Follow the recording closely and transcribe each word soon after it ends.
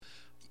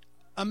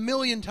a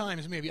million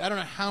times maybe, I don't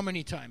know how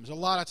many times, a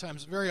lot of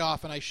times, very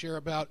often I share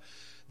about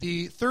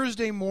the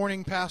Thursday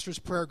morning pastor's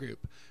prayer group,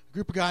 a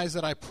group of guys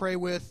that I pray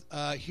with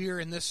here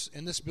in this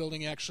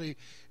building actually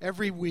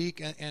every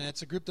week, and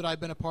it's a group that I've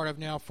been a part of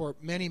now for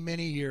many,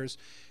 many years,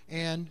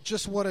 and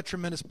just what a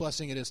tremendous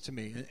blessing it is to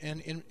me.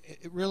 And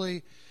it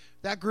really,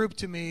 that group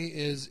to me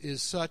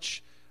is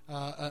such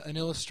an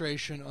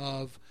illustration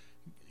of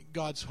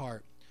God's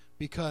heart,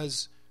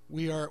 because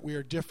we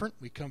are different.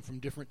 We come from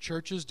different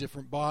churches,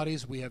 different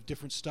bodies. We have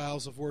different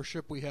styles of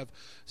worship.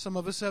 Some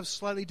of us have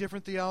slightly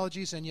different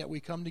theologies, and yet we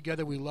come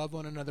together. We love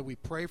one another. We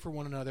pray for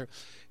one another,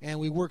 and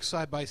we work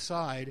side by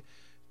side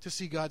to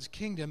see God's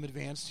kingdom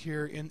advanced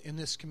here in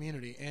this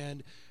community.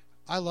 And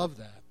I love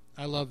that.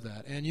 I love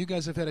that. And you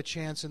guys have had a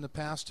chance in the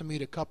past to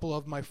meet a couple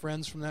of my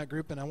friends from that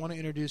group, and I want to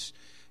introduce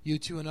you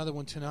to another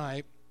one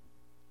tonight.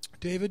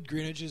 David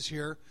Greenidge is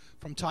here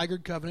from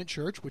Tigard Covenant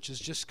Church, which is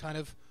just kind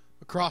of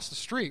across the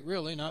street,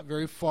 really, not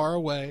very far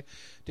away.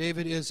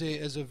 David is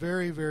a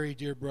very, very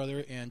dear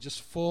brother and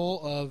just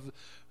full of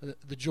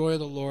the joy of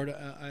the Lord.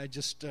 I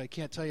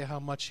can't tell you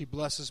how much he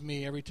blesses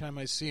me every time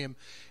I see him.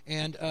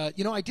 And,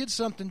 I did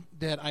something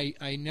that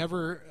I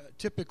never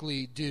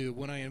typically do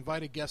when I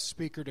invite a guest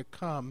speaker to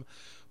come.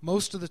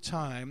 Most of the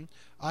time,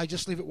 I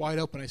just leave it wide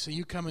open. I say,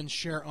 you come and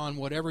share on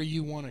whatever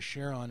you want to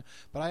share on.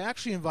 But I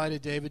actually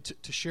invited David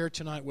to share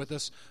tonight with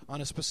us on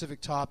a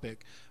specific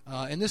topic.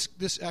 And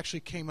this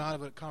actually came out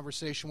of a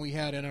conversation we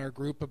had in our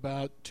group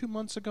about 2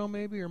 months ago,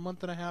 maybe, or a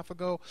month and a half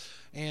ago.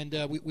 And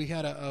we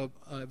had a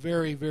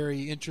very,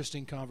 very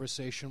interesting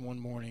conversation one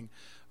morning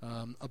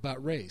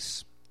about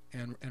race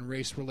and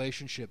race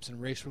relationships in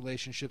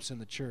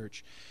the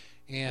church.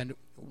 And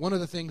one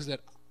of the things that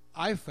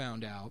I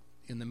found out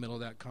in the middle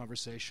of that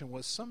conversation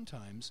was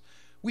sometimes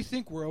we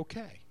think we're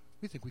okay.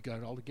 We think we got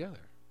it all together.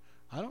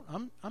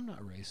 I'm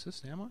not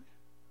racist, am I?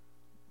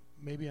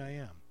 Maybe I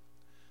am.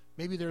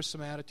 Maybe there's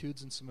some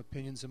attitudes and some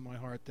opinions in my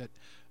heart that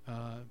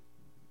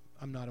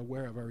I'm not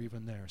aware of or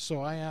even there.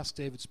 So I asked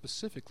David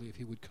specifically if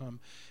he would come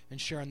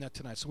and share on that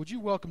tonight. So would you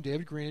welcome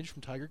David Greenidge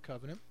from Tigard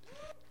Covenant?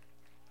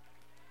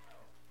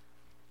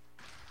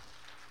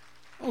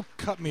 Oh,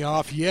 cut me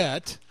off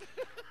yet.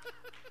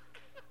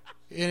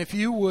 And if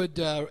you would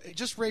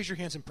just raise your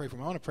hands and pray for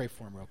him. I want to pray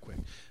for him real quick.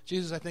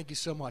 Jesus, I thank you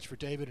so much for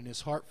David and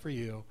his heart for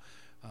you.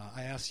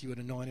 I ask you to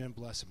anoint him and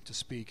bless him to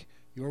speak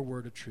your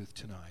word of truth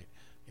tonight.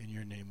 In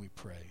your name we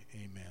pray.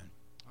 Amen.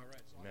 All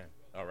right. Amen.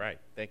 All right.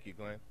 Thank you,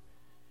 Glenn.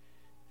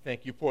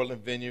 Thank you,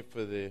 Portland Vineyard,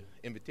 for the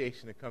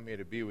invitation to come here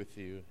to be with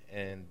you.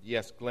 And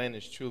yes, Glenn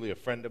is truly a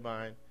friend of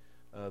mine.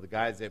 The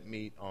guys that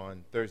meet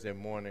on Thursday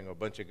morning are a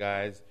bunch of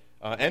guys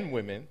and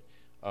women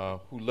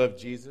who love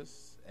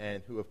Jesus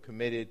and who have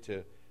committed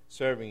to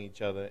serving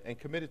each other and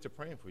committed to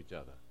praying for each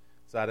other.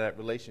 So out of that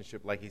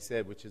relationship, like he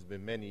said, which has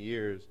been many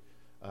years,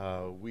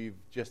 we've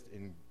just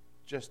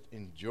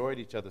enjoyed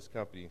each other's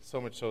company,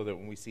 so much so that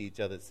when we see each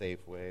other at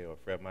Safeway or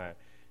Fred Meyer,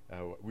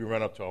 we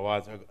run up to our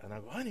wives and I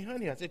go,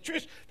 honey, I said,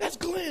 Trish, that's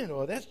Glenn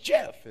or that's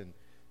Jeff.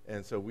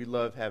 And so we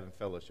love having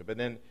fellowship. And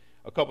then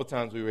a couple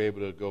times we were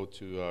able to go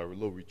to a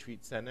little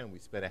retreat center, and we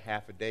spent a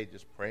half a day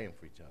just praying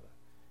for each other.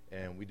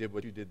 And we did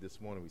what you did this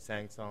morning. We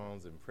sang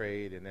songs and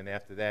prayed, and then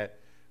after that,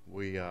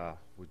 we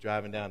were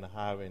driving down the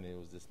highway, and it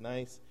was this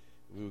nice,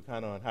 we were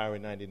kind of on Highway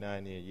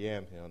 99 near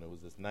Yamhill, and it was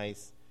this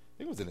nice, I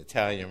think it was an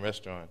Italian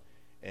restaurant.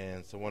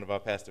 And so one of our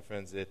pastor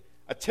friends said,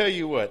 I tell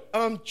you what,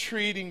 I'm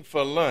treating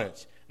for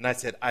lunch. And I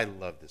said, I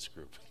love this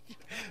group.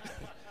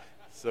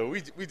 So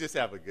we just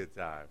have a good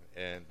time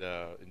and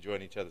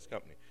enjoying each other's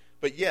company.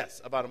 But yes,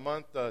 about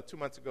 2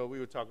 months ago, we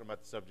were talking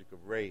about the subject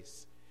of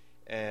race.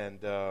 And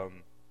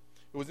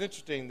it was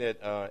interesting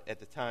that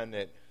at the time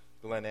that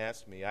Glenn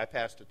asked me, I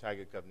pastored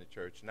Tigard Covenant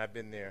Church, and I've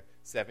been there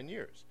 7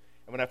 years.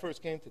 And when I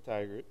first came to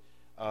Tigard,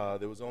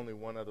 there was only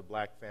one other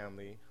black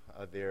family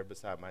there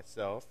beside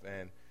myself,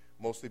 and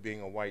mostly being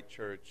a white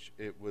church,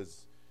 it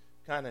was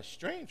kind of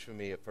strange for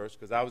me at first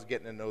because I was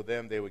getting to know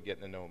them, they were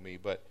getting to know me.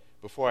 But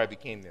before I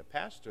became their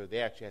pastor, they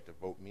actually had to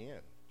vote me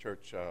in.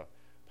 Church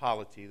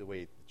polity, the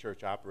way the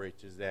church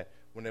operates, is that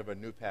whenever a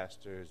new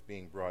pastor is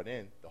being brought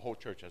in, the whole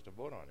church has to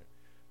vote on it.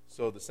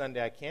 So the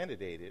Sunday I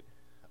candidated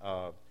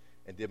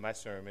and did my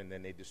sermon,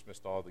 then they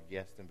dismissed all the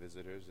guests and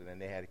visitors, and then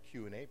they had a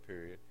Q&A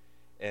period.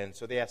 And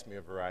so they asked me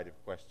a variety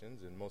of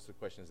questions, and most of the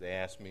questions they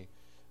asked me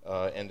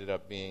ended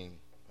up being,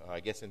 I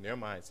guess in their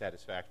mind,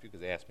 satisfactory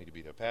because they asked me to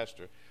be their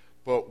pastor.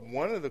 But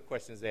one of the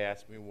questions they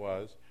asked me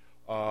was,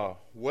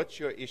 what's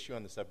your issue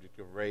on the subject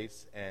of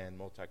race and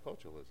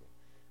multiculturalism?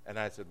 And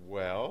I said,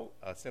 well,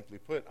 simply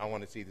put, I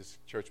want to see this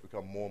church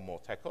become more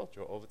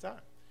multicultural over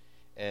time.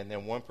 And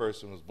then one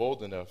person was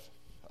bold enough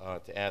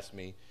to ask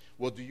me,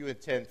 well, do you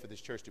intend for this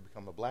church to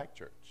become a black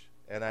church?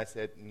 And I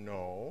said,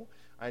 no,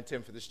 I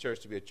intend for this church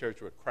to be a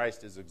church where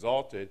Christ is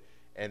exalted,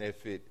 and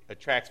if it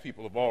attracts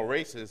people of all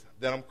races,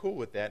 then I'm cool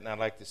with that, and I'd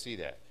like to see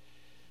that.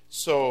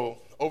 So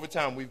over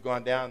time, we've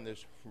gone down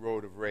this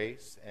road of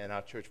race, and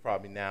our church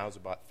probably now is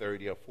about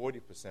 30 or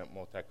 40%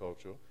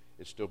 multicultural.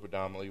 It's still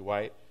predominantly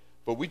white,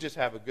 but we just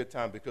have a good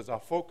time because our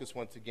focus,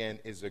 once again,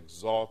 is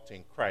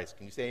exalting Christ.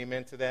 Can you say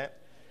amen to that?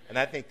 And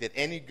I think that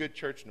any good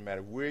church, no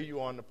matter where you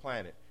are on the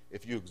planet,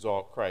 if you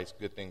exalt Christ,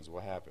 good things will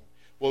happen.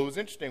 Well, it was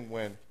interesting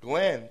when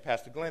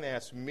Pastor Glenn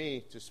asked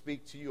me to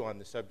speak to you on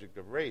the subject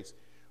of race.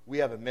 We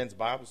have a men's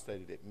Bible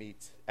study that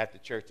meets at the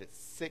church at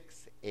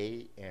 6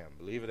 a.m.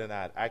 Believe it or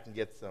not, I can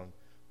get some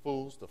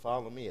fools to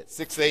follow me at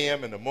 6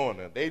 a.m. in the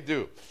morning. They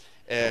do.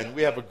 And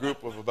we have a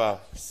group of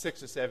about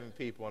 6 or 7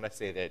 people, and I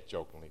say that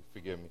jokingly,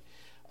 forgive me,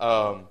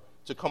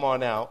 to come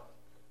on out.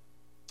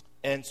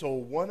 And so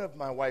one of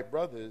my white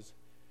brothers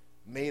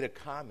made a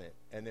comment,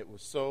 and it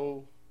was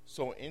so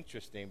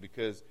interesting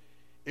because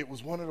it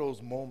was one of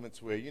those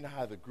moments where, you know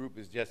how the group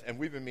is just, and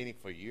we've been meeting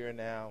for a year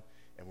now,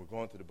 and we're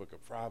going through the book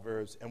of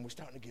Proverbs, and we're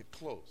starting to get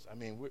close. I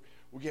mean,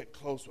 we're getting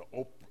close.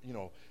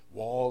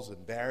 Walls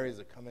and barriers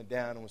are coming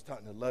down, and we're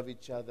starting to love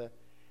each other.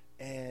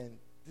 And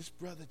this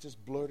brother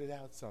just blurted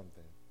out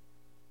something.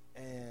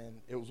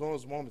 And it was one of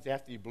those moments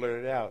after he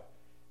blurted out,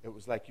 it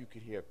was like you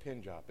could hear a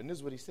pin drop. And this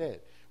is what he said.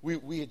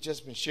 We had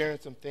just been sharing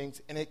some things,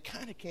 and it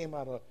kind of came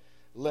out of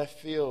left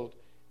field,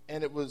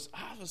 and it was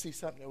obviously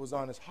something that was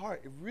on his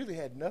heart. It really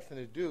had nothing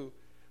to do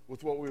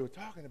with what we were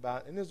talking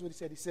about. And this is what he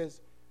said. He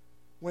says,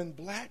 when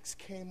blacks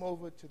came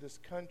over to this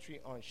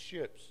country on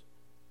ships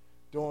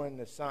during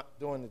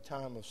the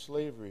time of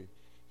slavery,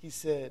 he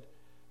said,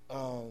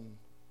 how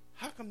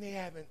come they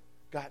haven't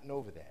gotten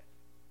over that?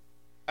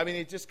 I mean,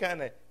 it just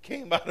kind of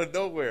came out of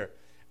nowhere.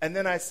 And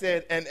then I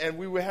said, and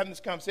we were having this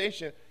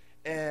conversation,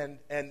 and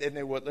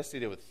there were,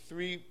 there were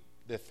three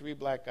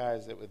black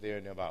guys that were there,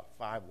 and there were about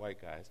 5 white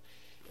guys.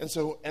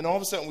 And all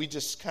of a sudden, we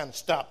just kind of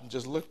stopped and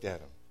just looked at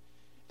him.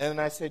 And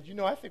then I said,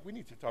 I think we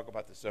need to talk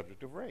about the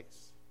subject of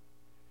race.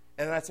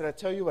 And I said, I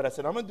tell you what, I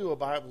said, I'm going to do a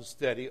Bible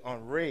study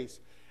on race,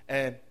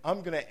 and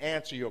I'm going to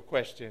answer your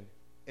question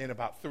in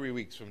about 3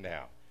 weeks from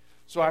now.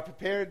 So I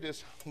prepared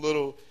this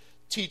little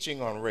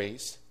teaching on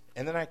race,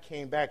 and then I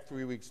came back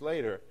 3 weeks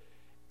later,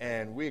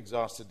 and we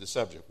exhausted the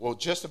subject. Well,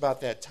 just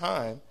about that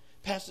time,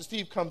 Pastor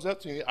Steve comes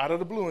up to me out of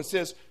the blue and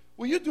says,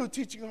 will you do a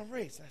teaching on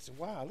race? And I said,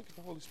 wow, look at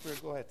the Holy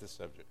Spirit go at this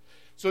subject.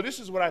 So this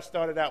is what I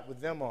started out with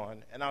them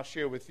on, and I'll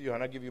share with you,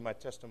 and I'll give you my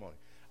testimony.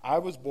 I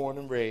was born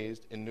and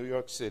raised in New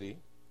York City.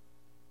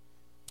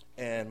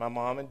 And my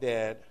mom and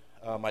dad,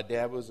 my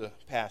dad was a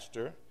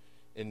pastor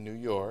in New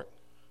York,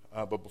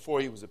 but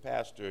before he was a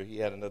pastor, he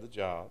had another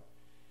job.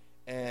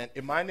 And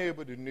in my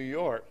neighborhood in New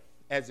York,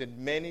 as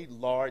in many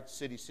large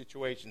city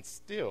situations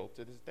still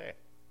to this day,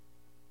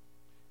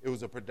 it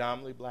was a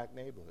predominantly black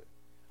neighborhood.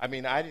 I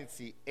mean, I didn't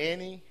see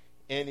any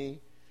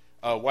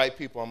white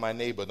people in my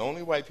neighborhood. The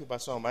only white people I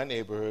saw in my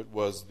neighborhood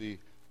was the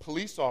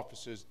police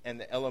officers and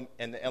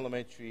the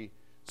elementary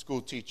school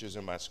teachers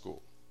in my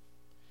school.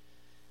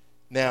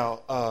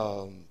 Now,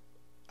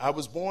 I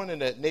was born in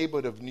that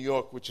neighborhood of New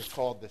York, which is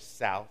called the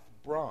South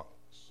Bronx.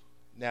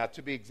 Now,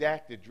 to be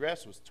exact, the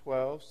address was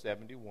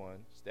 1271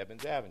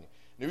 Stebbins Avenue.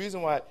 And the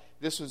reason why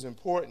this was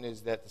important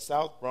is that the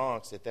South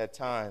Bronx at that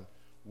time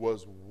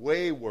was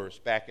way worse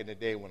back in the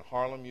day when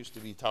Harlem used to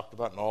be talked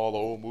about in all the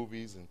old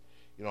movies, and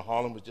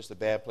Harlem was just a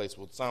bad place.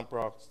 Well, South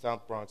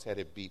Bronx had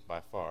it beat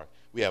by far.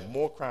 We have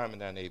more crime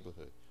in our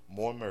neighborhood,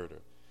 more murder,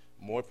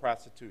 more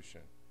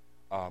prostitution,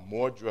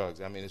 more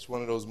drugs. I mean, it's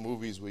one of those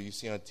movies where you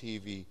see on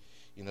TV,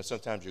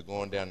 sometimes you're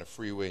going down the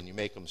freeway and you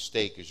make a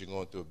mistake as you're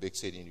going through a big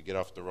city and you get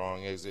off the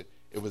wrong exit.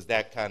 It was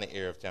that kind of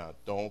air of town.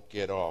 Don't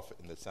get off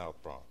in the South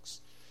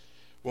Bronx.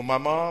 Well, my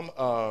mom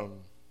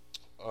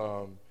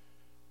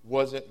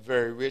wasn't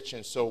very rich,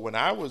 and so when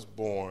I was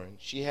born,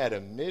 she had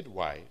a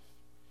midwife,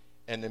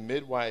 and the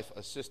midwife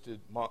assisted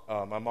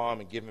my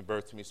mom in giving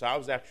birth to me. So I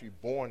was actually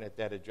born at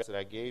that address that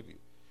I gave you.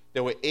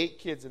 There were 8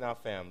 kids in our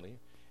family,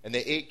 and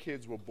the 8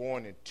 kids were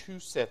born in 2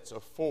 sets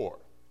of 4.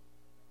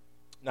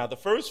 Now, the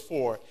first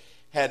 4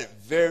 had it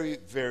very,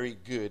 very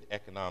good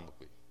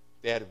economically.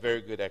 They had it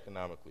very good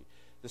economically.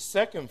 The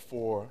second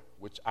 4,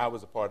 which I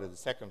was a part of the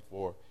second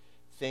 4,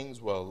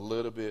 things were a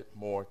little bit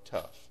more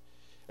tough.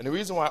 And the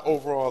reason why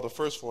overall the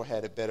first 4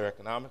 had it better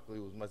economically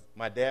was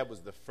my dad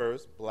was the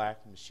first black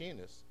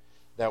machinist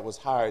that was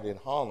hired in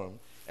Harlem,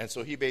 and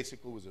so he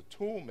basically was a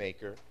tool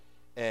maker,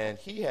 and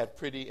he had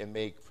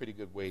made pretty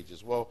good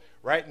wages. Well,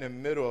 right in the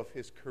middle of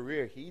his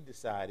career, he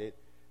decided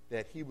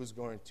that he was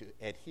going to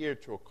adhere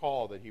to a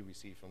call that he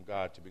received from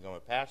God to become a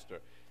pastor.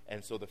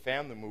 And so the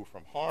family moved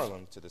from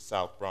Harlem to the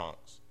South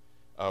Bronx,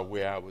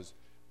 where I was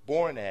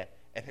born at.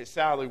 And his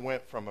salary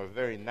went from a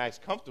very nice,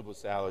 comfortable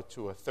salary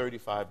to a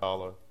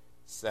 $35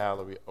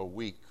 salary a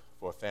week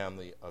for a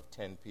family of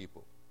 10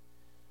 people.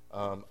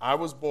 I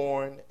was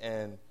born,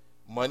 and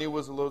money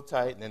was a little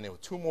tight. And then there were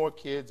 2 more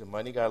kids, and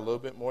money got a little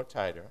bit more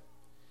tighter.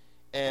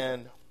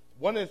 And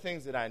one of the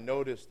things that I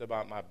noticed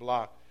about my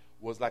block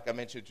was, like I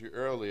mentioned to you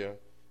earlier,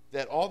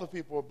 that all the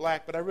people were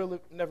black, but I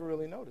never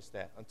really noticed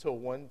that until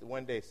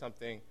one day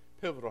something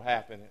pivotal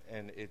happened,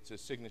 and it's a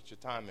signature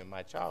time in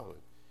my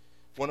childhood.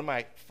 One of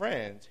my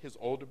friends, his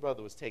older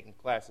brother, was taking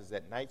classes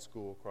at night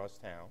school across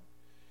town,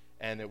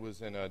 and it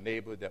was in a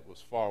neighborhood that was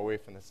far away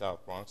from the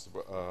South Bronx.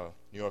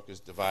 New York is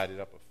divided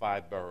up of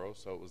 5 boroughs,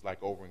 so it was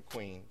like over in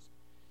Queens.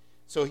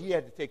 So he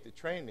had to take the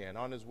train there, and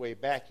on his way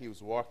back, he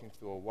was walking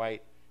through a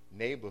white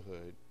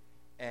neighborhood,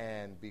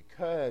 And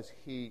because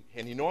he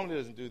normally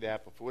doesn't do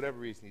that, but for whatever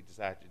reason he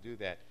decided to do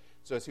that.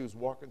 So as he was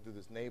walking through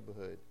this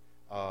neighborhood,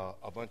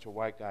 a bunch of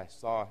white guys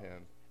saw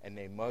him, and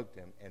they mugged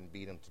him and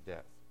beat him to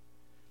death.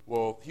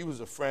 Well, he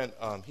was a friend.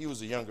 He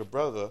was a younger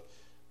brother.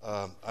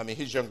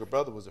 His younger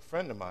brother was a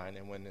friend of mine,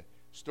 and when the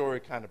story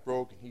kind of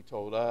broke and he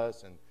told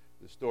us and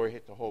the story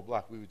hit the whole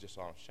block, we were just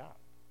all shocked.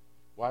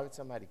 Why would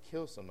somebody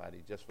kill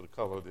somebody just for the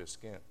color of their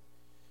skin?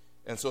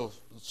 And so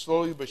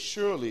slowly but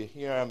surely,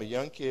 here I am, a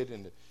young kid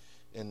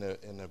in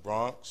the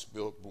Bronx,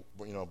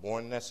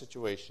 born in that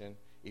situation.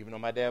 Even though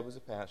my dad was a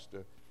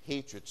pastor,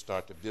 hatred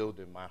started to build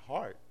in my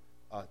heart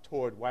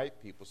toward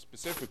white people,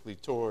 specifically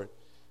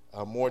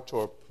more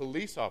toward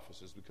police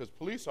officers, because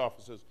police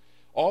officers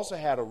also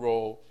had a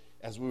role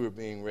as we were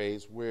being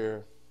raised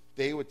where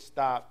they would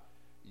stop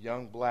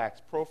young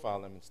blacks,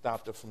 profile them, and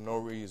stop them for no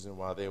reason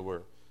while they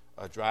were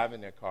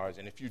driving their cars.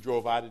 And if you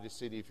drove out of the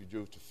city, if you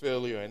drove to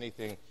Philly or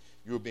anything,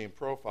 you were being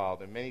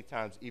profiled. And many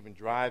times even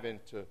driving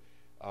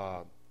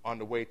on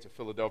the way to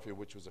Philadelphia,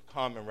 which was a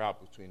common route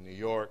between New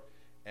York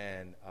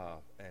and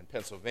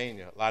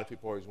Pennsylvania. A lot of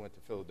people always went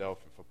to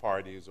Philadelphia for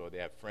parties or they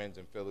had friends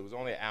in Philly. It was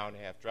only an hour and a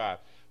half drive.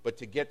 But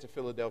to get to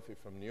Philadelphia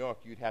from New York,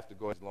 you'd have to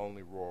go these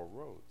lonely rural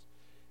roads.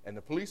 And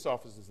the police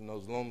officers in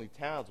those lonely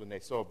towns, when they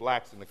saw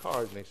blacks in the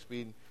cars and they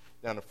speeding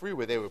down the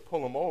freeway, they would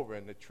pull them over.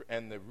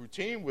 And the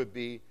routine would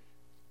be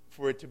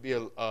for it to be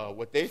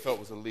what they felt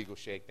was a legal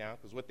shakedown,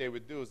 because what they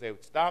would do is they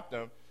would stop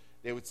them.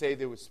 They would say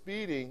they were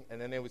speeding, and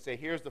then they would say,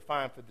 here's the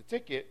fine for the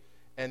ticket,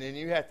 and then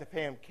you had to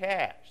pay them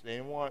cash. They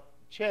didn't want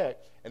check.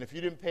 And if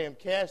you didn't pay them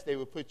cash, they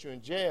would put you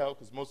in jail,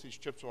 because most of these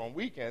trips were on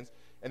weekends.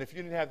 And if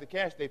you didn't have the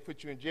cash, they'd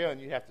put you in jail,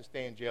 and you'd have to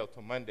stay in jail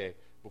till Monday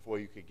before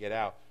you could get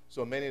out.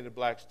 So many of the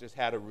blacks just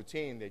had a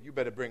routine that you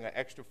better bring an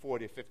extra $40 or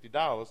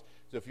 $50.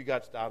 So if you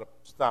got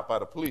stopped by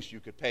the police, you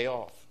could pay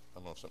off. I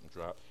don't know if something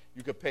dropped.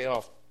 You could pay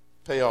off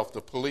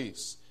the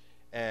police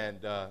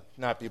and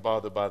not be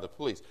bothered by the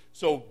police.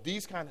 So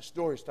these kind of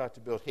stories start to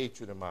build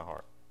hatred in my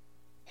heart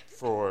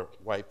for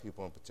white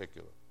people in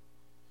particular.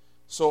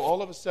 So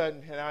all of a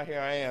sudden, now here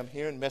I am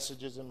hearing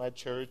messages in my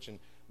church, and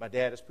my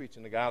dad is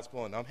preaching the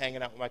gospel, and I'm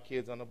hanging out with my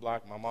kids on the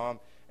block. My mom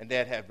and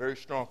dad had very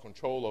strong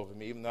control over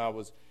me, even though I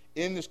was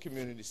in this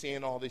community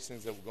seeing all these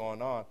things that were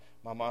going on.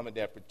 My mom and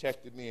dad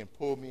protected me and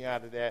pulled me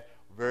out of that,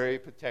 very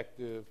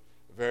protective,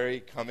 very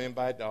come in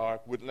by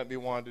dark, wouldn't let me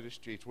wander the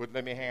streets, wouldn't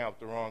let me hang out with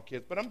the wrong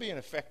kids. But I'm being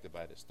affected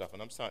by this stuff,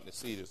 and I'm starting to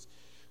see this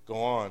go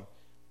on.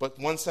 But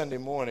one Sunday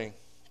morning,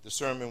 the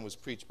sermon was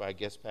preached by a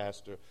guest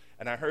pastor,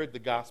 and I heard the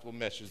gospel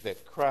message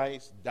that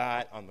Christ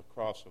died on the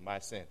cross for my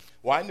sin.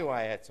 Well, I knew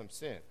I had some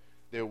sin.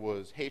 There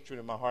was hatred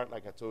in my heart,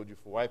 like I told you,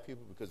 for white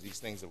people because these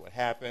things that would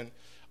happen.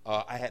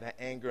 I had an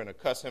anger and a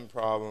cussing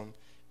problem,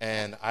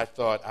 and I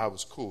thought I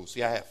was cool.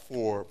 See, I had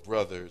 4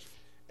 brothers.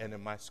 And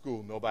in my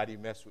school, nobody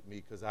messed with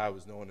me because I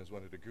was known as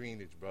one of the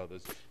Greenidge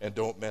brothers. And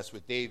don't mess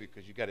with David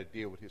because you got to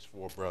deal with his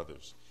 4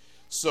 brothers.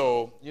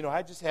 So,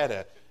 I just had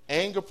an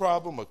anger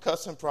problem, a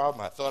cussing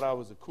problem. I thought I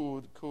was a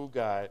cool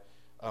guy.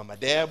 My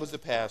dad was a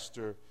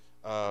pastor,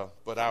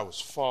 but I was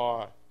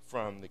far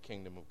from the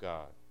kingdom of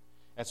God.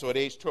 And so at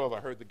age 12, I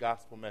heard the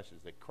gospel message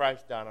that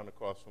Christ died on the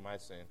cross for my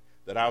sin,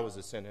 that I was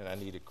a sinner and I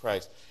needed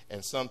Christ.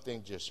 And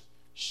something just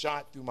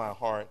shot through my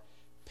heart,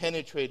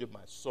 penetrated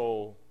my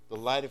soul. The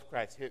light of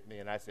Christ hit me,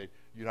 and I said,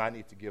 I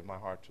need to give my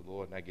heart to the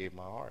Lord, and I gave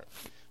my heart.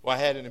 Well, I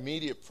had an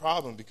immediate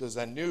problem because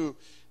I knew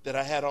that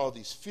I had all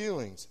these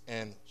feelings,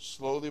 and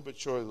slowly but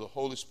surely the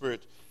Holy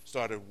Spirit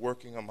started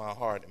working on my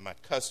heart and my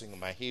cussing and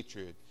my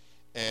hatred,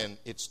 and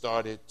it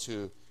started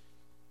to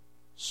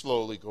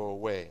slowly go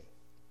away.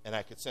 And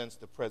I could sense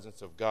the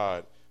presence of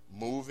God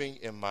moving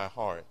in my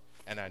heart,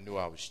 and I knew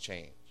I was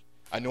changed.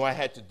 I knew I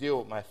had to deal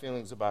with my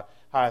feelings about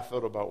how I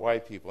felt about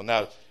white people.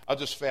 Now, I'll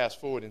just fast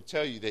forward and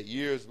tell you that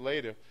years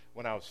later,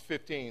 when I was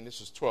 15,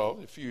 this was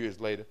 12, a few years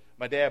later,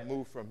 my dad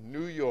moved from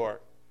New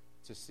York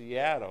to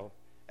Seattle,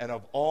 and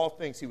of all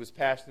things, he was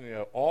pastoring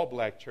an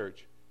all-black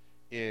church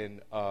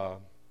in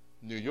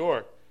New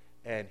York,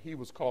 and he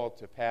was called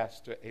to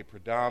pastor a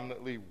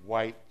predominantly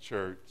white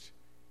church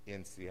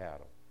in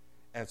Seattle.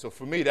 And so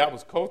for me, that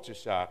was culture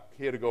shock,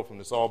 here to go from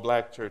this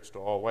all-black church to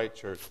all-white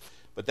church.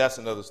 But that's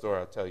another story.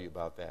 I'll tell you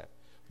about that.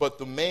 But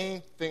the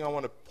main thing I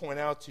want to point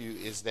out to you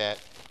is that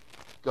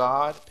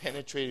God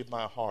penetrated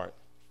my heart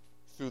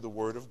through the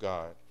Word of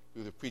God,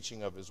 through the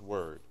preaching of His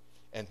Word.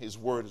 And His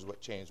Word is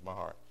what changed my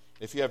heart.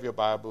 If you have your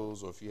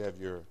Bibles, or if you have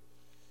your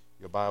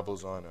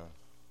Bibles on an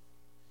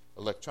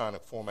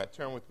electronic format,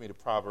 turn with me to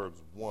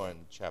Proverbs 1,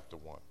 chapter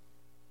 1.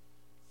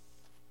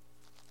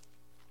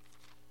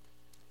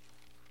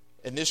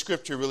 And this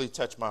scripture really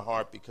touched my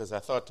heart because I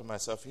thought to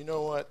myself, you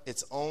know what?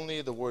 It's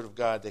only the Word of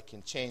God that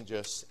can change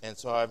us. And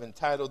so I've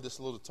entitled this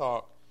little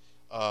talk,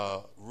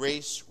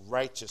 Race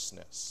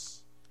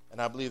Righteousness. And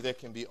I believe there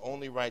can be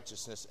only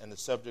righteousness, and the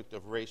subject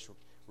of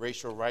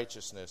racial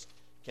righteousness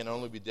can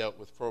only be dealt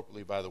with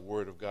appropriately by the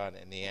Word of God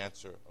and the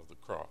answer of the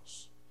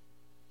cross.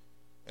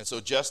 And so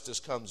justice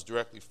comes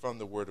directly from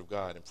the Word of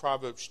God. In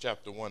Proverbs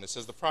chapter 1, it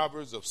says, the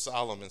Proverbs of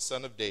Solomon,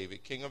 son of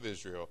David, king of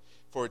Israel,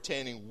 for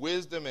attaining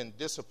wisdom and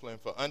discipline,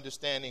 for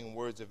understanding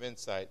words of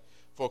insight,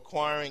 for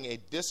acquiring a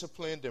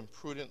disciplined and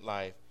prudent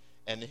life,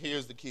 and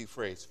here's the key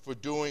phrase, for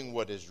doing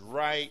what is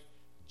right,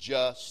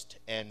 just,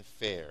 and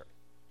fair.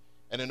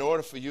 And in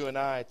order for you and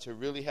I to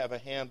really have a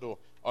handle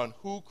on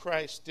who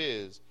Christ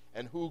is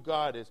and who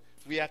God is,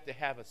 we have to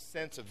have a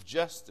sense of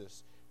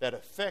justice that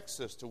affects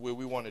us to where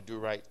we want to do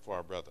right for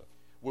our brother,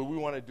 where we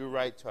want to do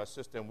right to our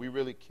sister, and we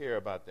really care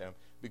about them.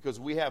 Because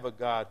we have a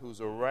God who's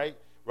a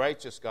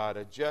righteous God,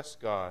 a just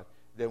God,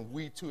 then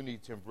we too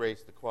need to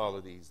embrace the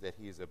qualities that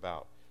he is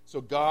about. So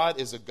God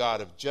is a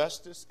God of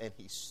justice, and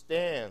he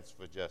stands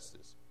for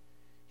justice.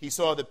 He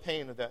saw the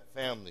pain of that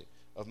family,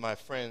 of my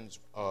friend's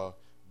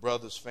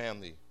brother's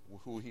family,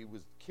 who he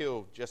was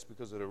killed just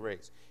because of the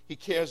race. He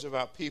cares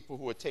about people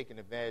who are taken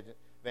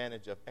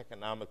advantage of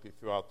economically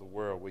throughout the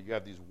world, where you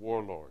have these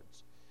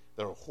warlords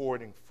that are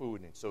hoarding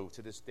food. And so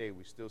to this day,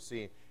 we still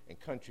see in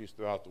countries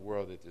throughout the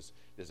world that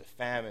there's a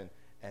famine,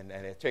 and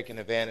they're taking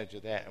advantage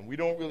of that. And we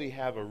don't really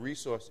have a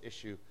resource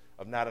issue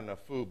of not enough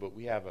food, but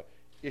we have an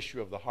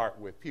issue of the heart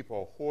where people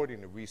are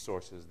hoarding the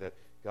resources that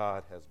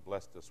God has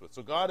blessed us with.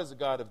 So God is a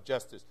God of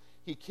justice.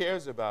 He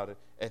cares about it,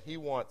 and he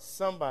wants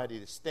somebody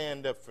to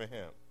stand up for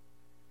him.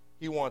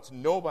 He wants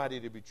nobody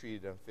to be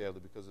treated unfairly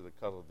because of the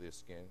color of their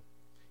skin.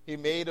 He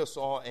made us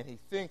all, and he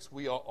thinks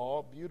we are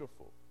all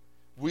beautiful.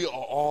 We are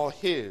all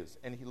his,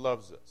 and he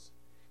loves us.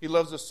 He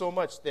loves us so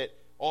much that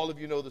all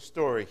of you know the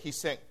story. He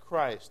sent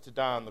Christ to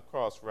die on the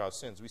cross for our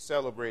sins. We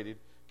celebrated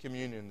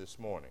communion this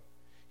morning.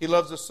 He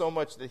loves us so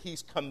much that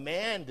he's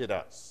commanded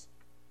us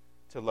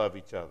to love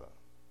each other.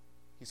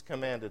 He's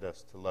commanded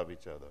us to love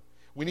each other.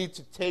 We need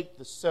to take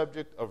the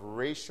subject of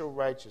racial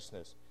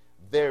righteousness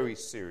very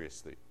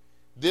seriously.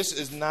 This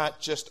is not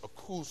just a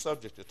cool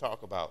subject to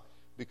talk about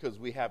because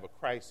we have a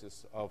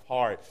crisis of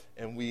heart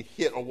and we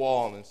hit a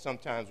wall, and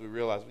sometimes we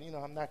realize,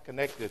 well, I'm not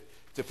connected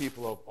to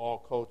people of all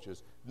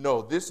cultures.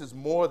 No, this is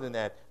more than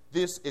that.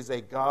 This is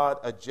a God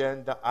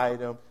agenda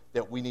item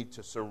that we need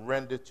to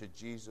surrender to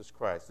Jesus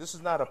Christ. This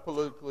is not a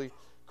politically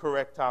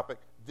correct topic.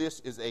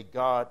 This is a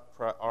God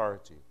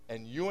priority.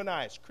 And you and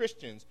I as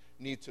Christians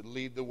need to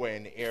lead the way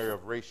in the area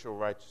of racial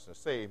righteousness.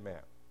 Say amen.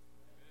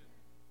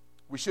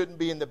 We shouldn't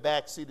be in the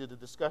back seat of the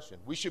discussion.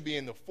 We should be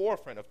in the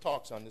forefront of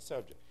talks on this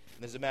subject.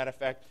 And as a matter of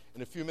fact,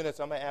 in a few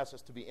minutes, I'm going to ask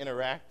us to be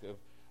interactive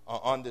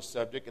on this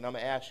subject, and I'm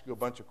going to ask you a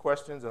bunch of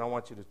questions, and I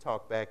want you to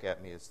talk back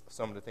at me as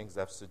some of the things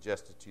I've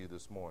suggested to you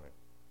this morning.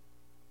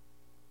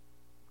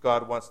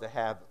 God wants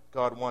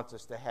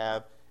us to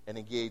have and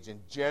engage in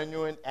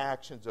genuine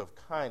actions of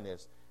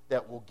kindness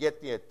that will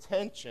get the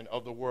attention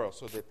of the world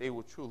so that they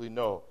will truly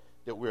know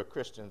that we're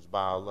Christians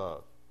by our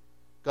love.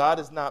 God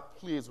is not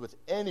pleased with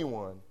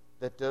anyone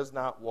that does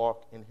not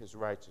walk in his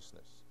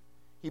righteousness.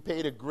 He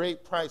paid a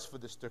great price for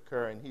this to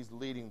occur, and he's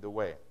leading the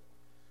way.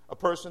 A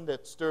person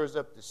that stirs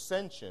up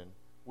dissension,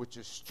 which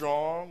is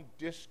strong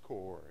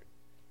discord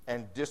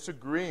and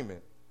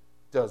disagreement,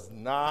 does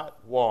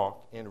not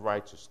walk in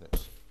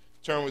righteousness.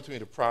 Turn with me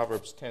to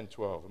Proverbs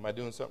 10:12. Am I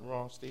doing something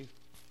wrong, Steve?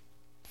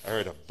 I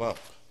heard a bump.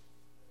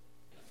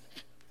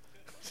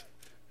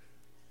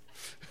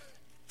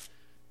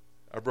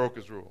 I broke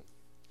his rule.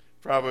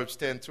 Proverbs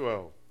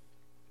 10:12.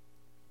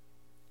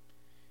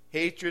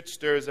 Hatred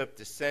stirs up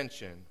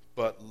dissension,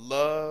 but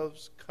love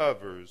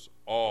covers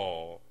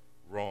all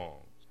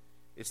wrongs.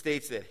 It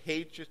states that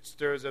hatred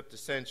stirs up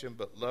dissension,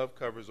 but love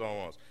covers all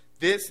wrongs.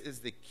 This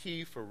is the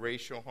key for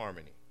racial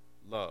harmony,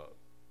 love.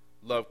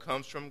 Love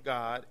comes from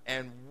God,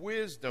 and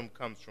wisdom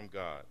comes from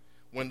God.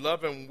 When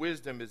love and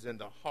wisdom is in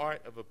the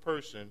heart of a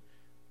person,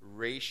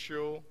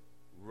 racial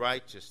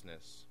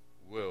righteousness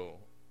will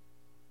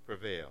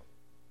prevail.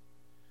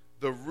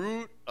 The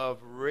root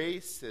of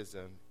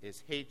racism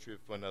is hatred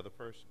for another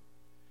person.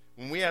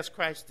 When we ask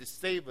Christ to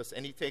save us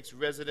and he takes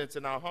residence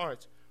in our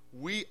hearts,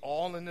 we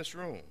all in this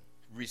room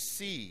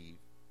receive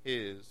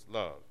his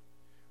love.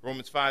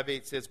 Romans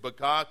 5:8 says, but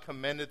God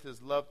commendeth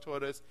his love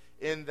toward us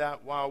in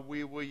that while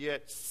we were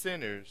yet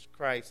sinners,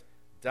 Christ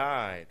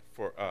died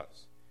for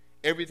us.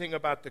 Everything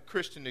about the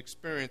Christian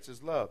experience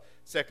is love.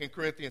 2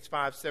 Corinthians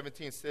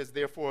 5:17 says,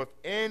 therefore, if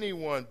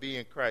anyone be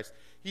in Christ,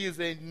 he is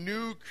a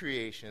new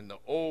creation. The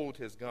old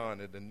has gone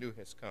and the new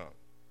has come.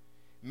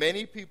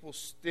 Many people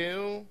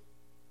still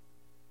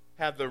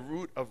have the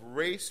root of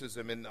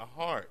racism in their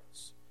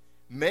hearts.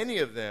 Many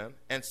of them,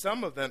 and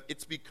some of them,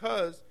 it's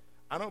because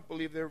I don't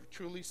believe they're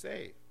truly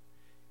saved.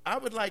 I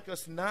would like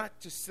us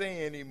not to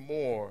say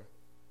anymore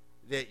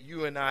that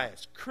you and I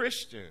as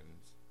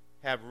Christians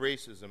have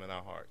racism in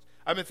our hearts.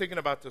 I've been thinking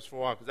about this for a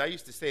while because I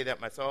used to say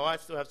that myself. Oh, I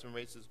still have some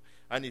racism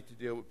I need to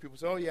deal with. People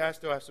say, oh, yeah, I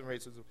still have some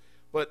racism.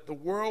 But the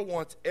world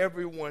wants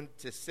everyone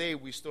to say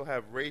we still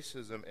have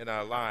racism in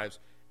our lives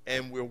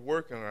and we're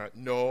working on it.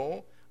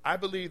 No, I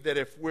believe that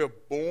if we're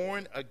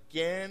born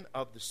again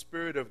of the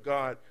Spirit of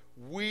God,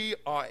 we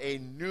are a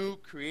new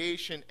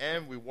creation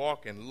and we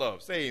walk in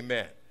love. Say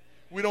amen.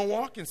 We don't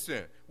walk in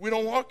sin. We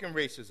don't walk in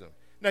racism.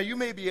 Now, you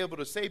may be able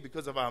to say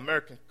because of our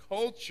American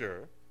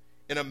culture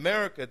in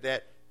America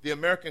that the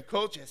American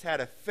culture has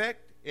had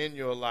effect in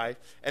your life,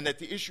 and that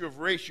the issue of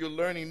race, you're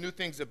learning new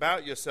things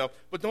about yourself,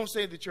 but don't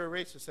say that you're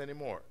a racist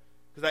anymore.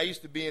 Because I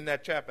used to be in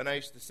that trap, and I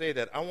used to say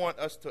that. I want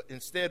us to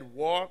instead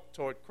walk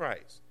toward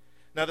Christ.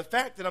 Now, the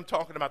fact that I'm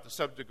talking about the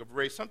subject of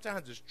race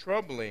sometimes is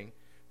troubling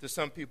to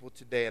some people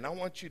today, and I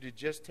want you to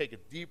just take a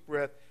deep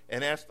breath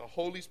and ask the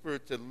Holy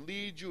Spirit to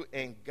lead you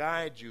and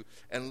guide you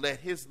and let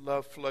his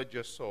love flood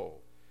your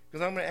soul.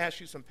 Because I'm going to ask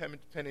you some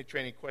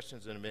penetrating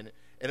questions in a minute,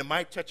 and it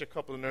might touch a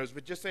couple of nerves,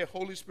 but just say,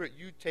 Holy Spirit,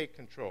 you take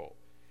control.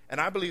 And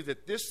I believe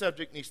that this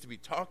subject needs to be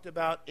talked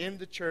about in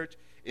the church.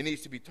 It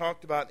needs to be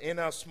talked about in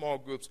our small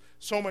groups,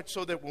 so much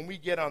so that when we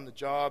get on the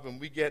job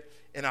and we get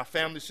in our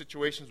family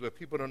situations where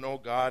people don't know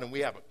God and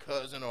we have a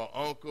cousin or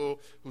uncle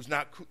who's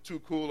not too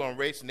cool on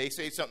race and they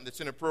say something that's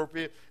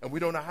inappropriate and we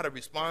don't know how to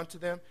respond to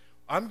them,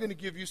 I'm going to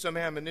give you some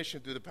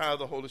ammunition through the power of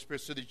the Holy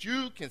Spirit so that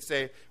you can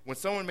say, when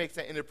someone makes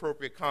that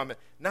inappropriate comment,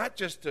 not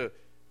just to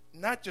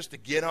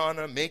get on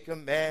them, make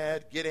them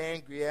mad, get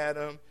angry at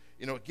them,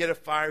 get a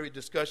fiery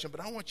discussion,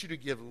 but I want you to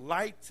give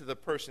light to the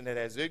person that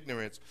has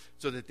ignorance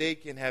so that they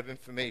can have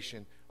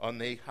information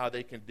on how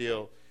they can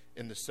deal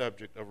in the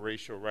subject of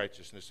racial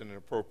righteousness in an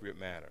appropriate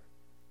manner.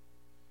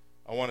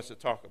 I want us to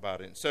talk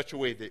about it in such a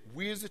way that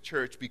we as a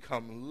church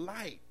become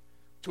light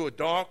to a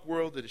dark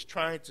world that is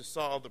trying to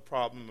solve the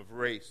problem of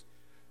race.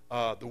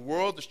 The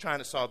world is trying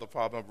to solve the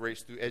problem of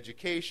race through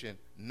education,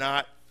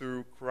 not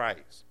through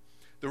Christ.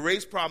 The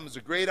race problem is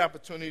a great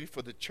opportunity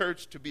for the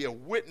church to be a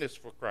witness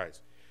for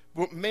Christ.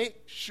 But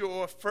make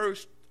sure,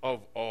 first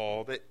of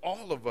all, that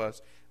all of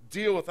us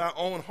deal with our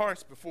own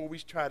hearts before we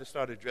try to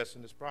start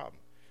addressing this problem.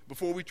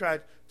 Before we try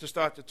to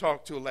start to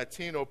talk to a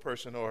Latino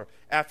person or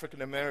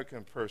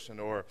African-American person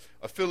or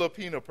a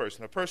Filipino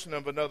person, a person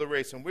of another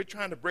race, and we're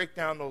trying to break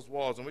down those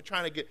walls and we're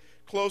trying to get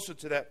closer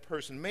to that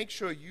person, make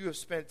sure you have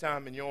spent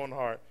time in your own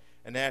heart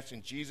and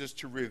asking Jesus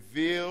to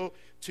reveal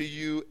to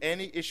you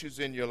any issues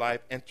in your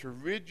life and to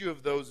rid you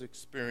of those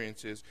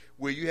experiences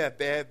where you have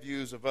bad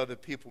views of other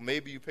people.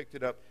 Maybe you picked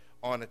it up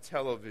on a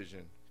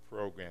television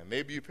program.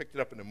 Maybe you picked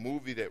it up in a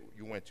movie that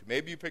you went to.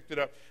 Maybe you picked it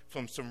up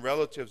from some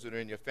relatives that are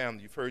in your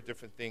family. You've heard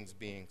different things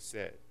being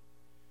said.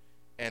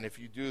 And if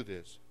you do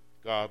this,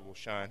 God will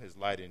shine his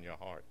light in your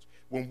hearts.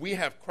 When we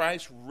have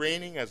Christ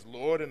reigning as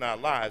Lord in our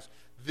lives,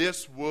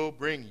 this will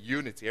bring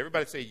unity.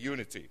 Everybody say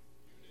unity.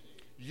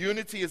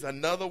 Unity is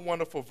another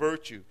wonderful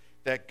virtue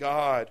that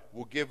God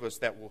will give us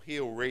that will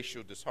heal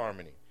racial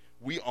disharmony.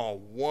 We are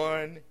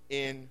one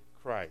in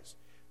Christ.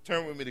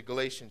 Turn with me to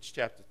Galatians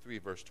chapter 3,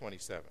 verse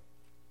 27.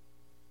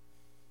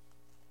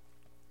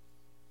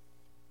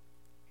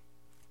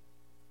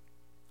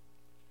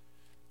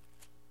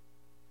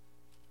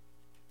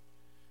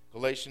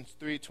 Galatians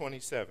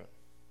 3:27.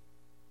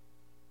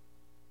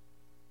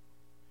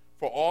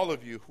 For all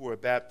of you who are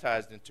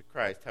baptized into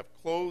Christ have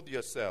clothed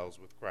yourselves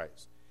with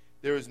Christ.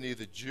 There is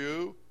neither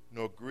Jew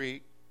nor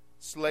Greek,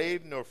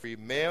 slave nor free,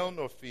 male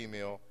nor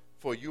female,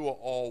 for you are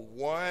all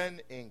one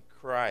in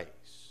Christ.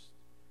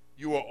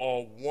 You are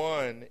all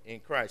one in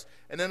Christ.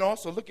 And then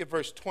also look at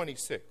verse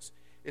 26.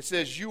 It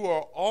says, you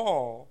are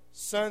all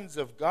sons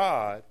of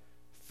God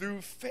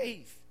through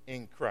faith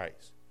in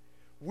Christ.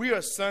 We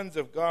are sons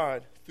of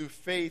God through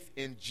faith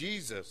in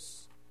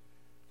Jesus.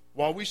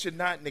 While we should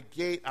not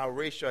negate our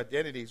racial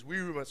identities, we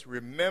must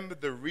remember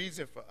the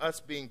reason for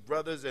us being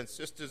brothers and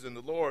sisters in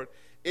the Lord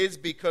is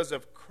because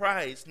of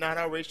Christ, not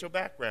our racial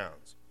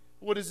backgrounds.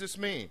 What does this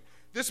mean?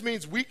 This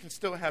means we can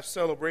still have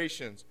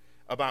celebrations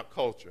about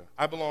culture.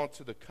 I belong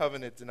to the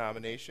Covenant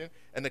denomination,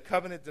 and the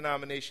Covenant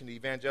denomination, the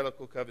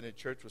Evangelical Covenant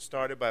Church, was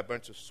started by a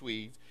bunch of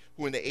Swedes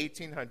who in the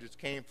 1800s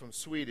came from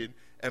Sweden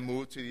and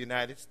moved to the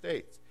United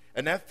States.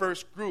 And that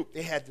first group,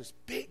 they had this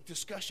big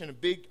discussion, a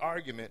big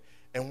argument,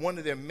 and one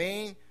of their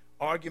main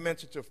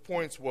argumentative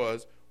points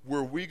was,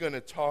 were we going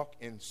to talk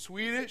in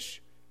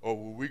Swedish or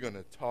were we going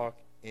to talk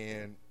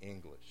in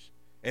English?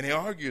 And they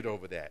argued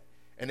over that.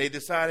 And they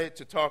decided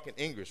to talk in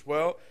English.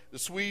 Well, the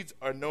Swedes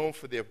are known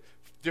for their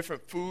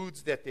different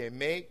foods that they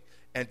make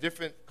and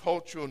different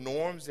cultural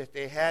norms that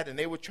they had. And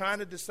they were trying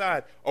to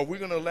decide, are we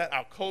going to let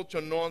our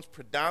cultural norms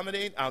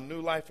predominate our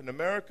new life in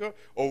America,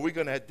 or are we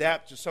going to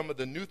adapt to some of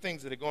the new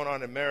things that are going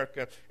on in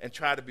America and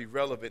try to be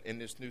relevant in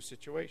this new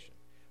situation?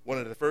 One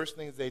of the first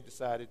things they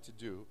decided to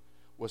do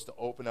was to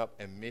open up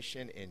a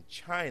mission in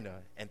China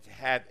and to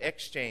have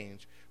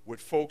exchange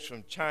with folks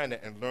from China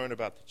and learn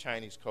about the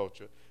Chinese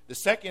culture. The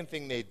second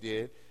thing they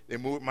did, they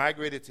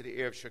migrated to the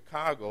area of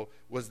Chicago,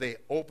 was they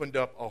opened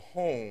up a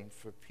home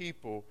for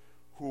people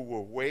who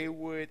were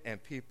wayward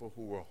and people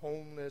who were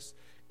homeless,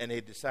 and they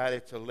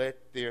decided to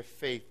let their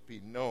faith be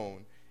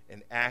known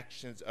in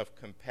actions of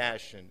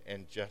compassion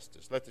and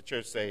justice. Let the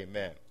church say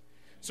amen.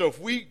 So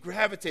if we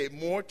gravitate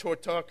more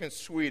toward talking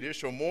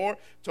Swedish or more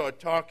toward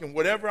talking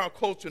whatever our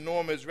culture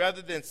norm is,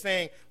 rather than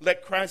saying,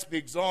 let Christ be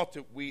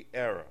exalted, we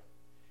err.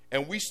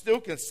 And we still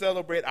can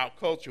celebrate our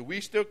culture. We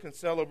still can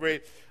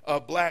celebrate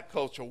black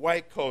culture,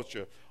 white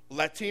culture,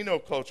 Latino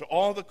culture,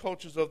 all the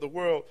cultures of the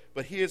world.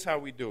 But here's how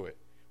we do it.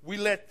 We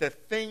let the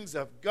things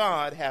of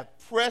God have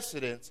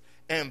precedence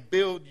and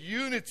build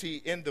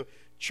unity in the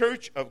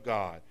church of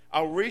God.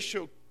 Our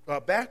racial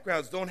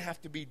backgrounds don't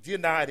have to be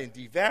denied and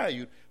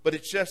devalued, but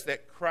it's just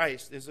that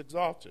Christ is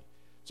exalted.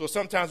 So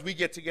sometimes we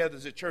get together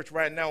as a church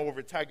right now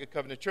over at Tiger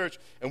Covenant Church,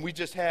 and we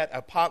just had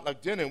a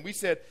potluck dinner, and we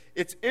said,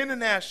 it's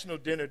International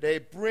Dinner Day.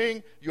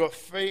 Bring your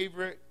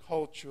favorite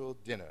cultural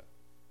dinner.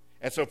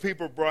 And so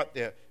people brought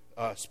their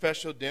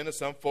special dinner.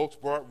 Some folks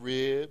brought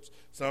ribs.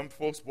 Some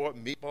folks brought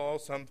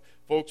meatballs. Some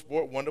folks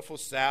brought wonderful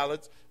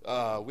salads.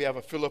 We have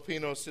a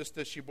Filipino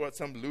sister. She brought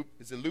some lupe.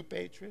 Is it lupe,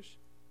 Trish?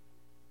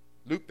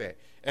 Lupe.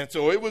 And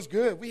so it was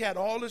good. We had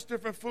all this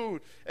different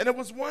food, and it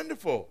was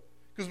wonderful.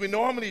 Because we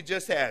normally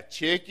just have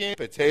chicken,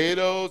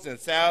 potatoes, and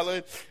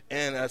salad,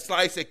 and a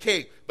slice of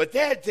cake. But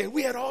that day,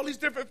 we had all these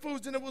different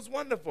foods, and it was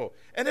wonderful.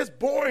 And it's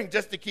boring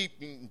just to keep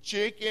eating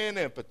chicken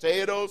and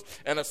potatoes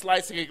and a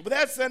slice of cake. But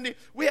that Sunday,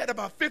 we had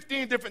about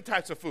 15 different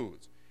types of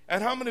foods.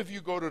 And how many of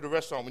you go to the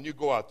restaurant when you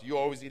go out? Do you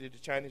always eat at the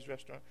Chinese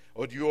restaurant?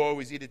 Or do you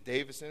always eat at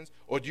Davidson's?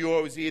 Or do you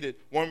always eat at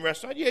one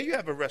restaurant? Yeah, you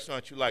have a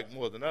restaurant you like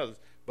more than others.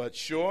 But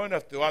sure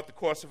enough, throughout the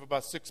course of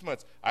about 6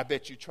 months, I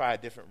bet you try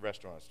different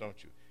restaurants,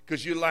 don't you?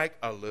 Because you like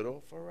a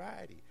little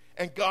variety.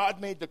 And God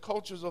made the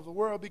cultures of the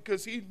world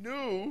because he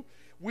knew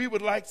we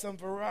would like some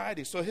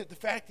variety. So the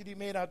fact that he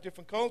made our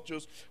different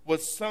cultures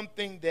was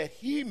something that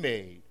he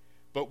made.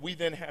 But we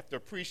then have to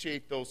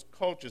appreciate those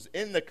cultures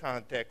in the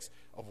context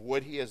of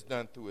what he has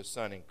done through his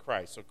son in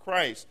Christ. So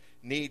Christ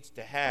needs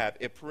to have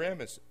a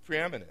preeminence.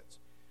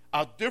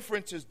 Our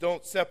differences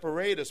don't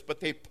separate us, but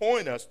they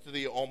point us to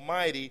the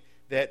Almighty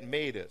that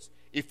made us.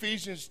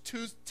 Ephesians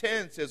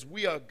 2:10 says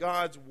we are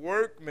God's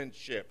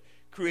workmanship,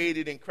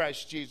 created in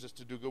Christ Jesus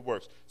to do good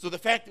works. So the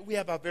fact that we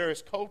have our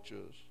various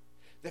cultures,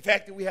 the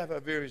fact that we have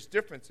our various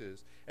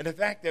differences, and the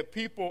fact that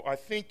people are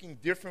thinking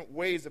different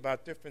ways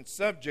about different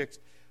subjects,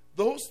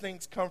 those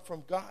things come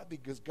from God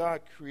because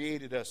God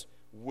created us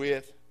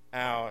with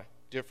our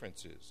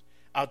differences.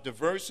 Our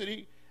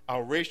diversity,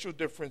 our racial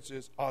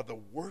differences are the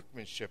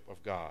workmanship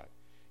of God.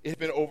 It's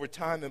been over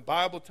time in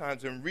Bible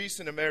times and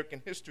recent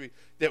American history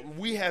that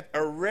we have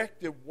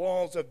erected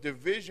walls of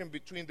division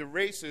between the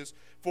races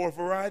for a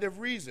variety of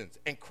reasons.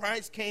 And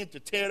Christ came to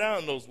tear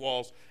down those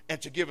walls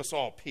and to give us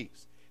all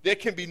peace. There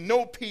can be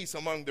no peace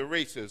among the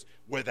races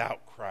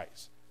without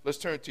Christ. Let's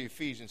turn to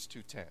Ephesians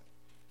 2:10.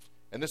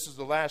 And this is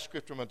the last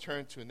scripture I'm going to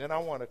turn to, and then I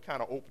want to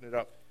kind of open it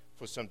up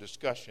for some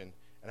discussion,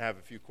 and I have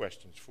a few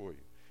questions for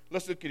you.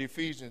 Let's look at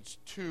Ephesians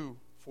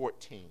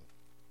 2:14.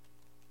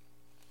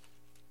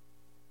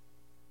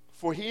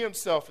 For he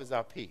himself is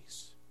our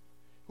peace,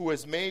 who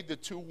has made the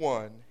two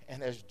one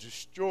and has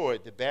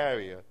destroyed the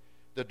barrier,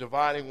 the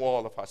dividing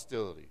wall of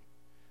hostility,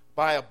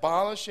 by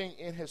abolishing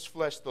in his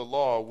flesh the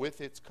law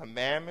with its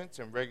commandments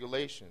and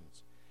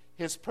regulations.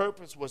 His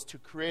purpose was to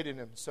create in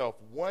himself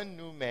one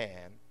new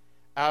man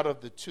out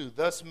of the two,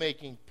 thus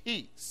making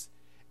peace,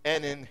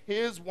 and in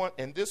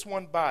this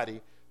one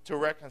body to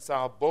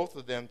reconcile both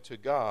of them to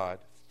God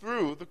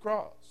through the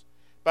cross,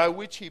 by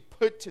which he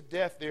put to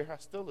death their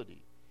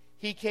hostility.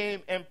 He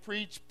came and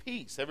preached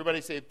peace.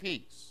 Everybody say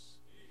peace.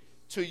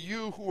 To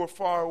you who are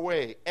far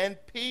away, and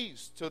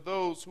peace to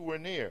those who are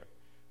near.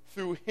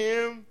 Through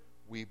him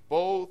we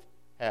both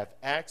have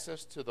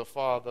access to the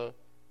Father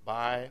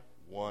by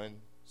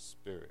one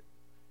Spirit.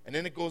 And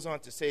then it goes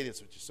on to say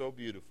this, which is so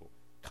beautiful.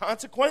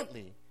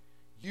 Consequently,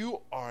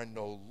 you are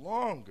no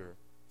longer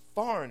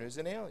foreigners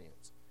and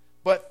aliens,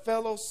 but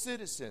fellow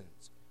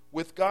citizens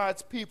with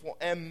God's people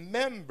and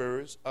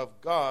members of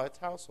God's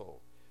household,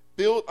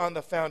 built on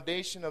the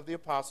foundation of the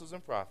apostles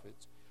and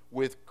prophets,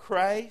 with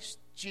Christ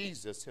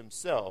Jesus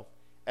himself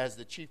as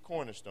the chief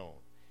cornerstone.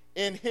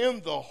 In him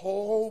the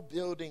whole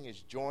building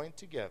is joined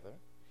together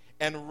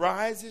and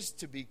rises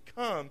to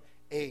become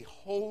a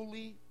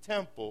holy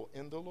temple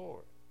in the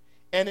Lord.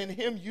 And in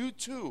him you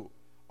too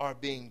are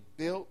being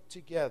built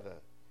together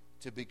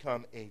to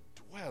become a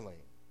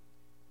dwelling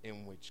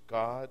in which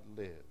God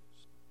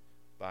lives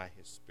by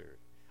his Spirit.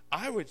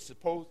 I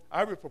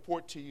would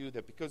purport to you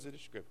that because of the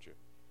scripture,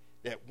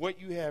 that what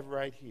you have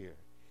right here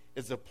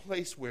is a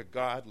place where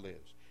God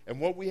lives. And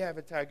what we have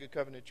at Tiger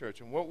Covenant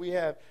Church and what we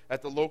have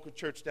at the local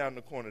church down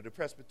the corner, the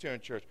Presbyterian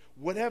Church,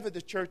 whatever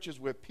the church is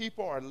where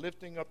people are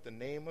lifting up the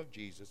name of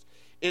Jesus,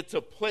 it's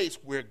a place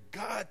where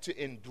God to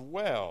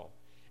indwell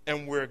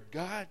and where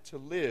God to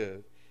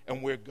live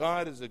and where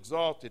God is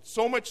exalted,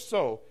 so much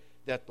so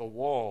that the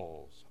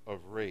walls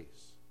of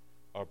race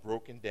are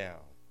broken down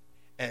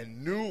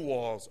and new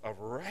walls of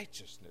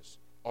righteousness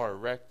are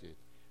erected,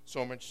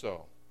 so much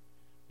so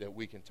that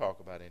we can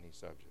talk about any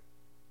subject.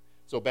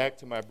 So back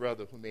to my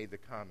brother who made the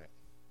comment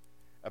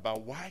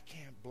about why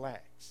can't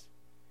blacks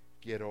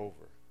get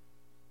over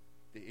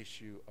the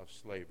issue of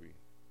slavery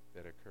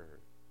that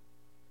occurred.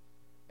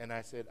 And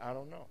I said, I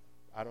don't know.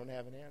 I don't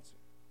have an answer.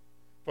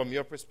 From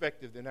your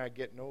perspective, they're not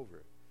getting over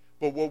it.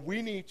 But what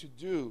we need to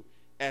do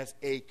as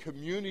a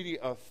community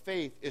of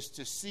faith is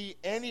to see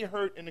any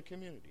hurt in the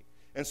community.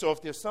 And so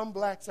if there's some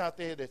blacks out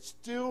there that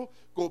still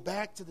go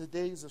back to the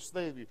days of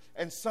slavery,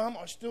 and some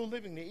are still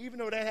living there, even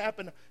though that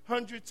happened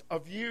hundreds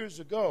of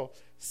years ago,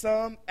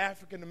 some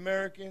African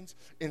Americans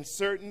in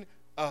certain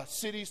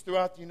cities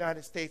throughout the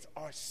United States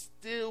are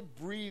still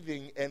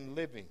breathing and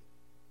living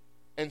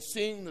and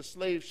seeing the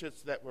slave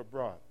ships that were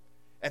brought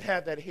and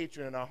have that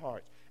hatred in our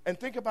hearts. And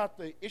think about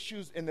the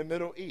issues in the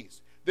Middle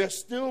East. They're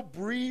still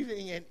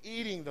breathing and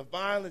eating the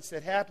violence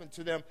that happened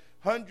to them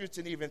hundreds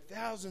and even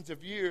thousands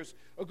of years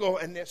ago,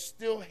 and there's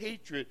still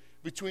hatred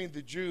between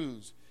the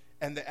Jews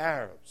and the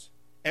Arabs,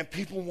 and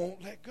people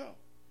won't let go.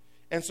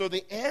 And so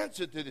the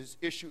answer to this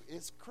issue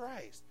is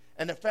Christ,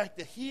 and the fact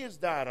that he has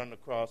died on the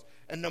cross,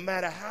 and no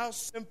matter how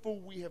simple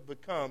we have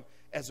become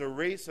as a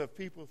race of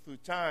people through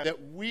time,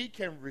 that we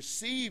can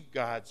receive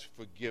God's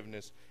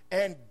forgiveness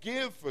and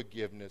give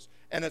forgiveness,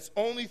 and it's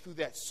only through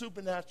that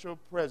supernatural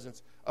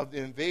presence of the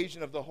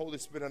invasion of the Holy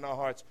Spirit in our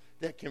hearts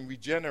that can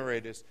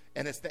regenerate us,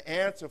 and it's the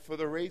answer for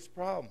the race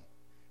problem.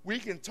 We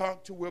can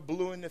talk till we're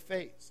blue in the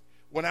face.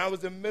 When I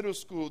was in middle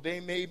school, they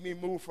made me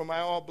move from my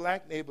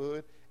all-black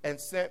neighborhood and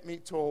sent me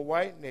to a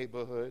white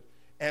neighborhood,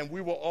 and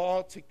we were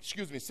all,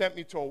 sent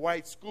me to a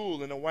white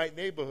school in a white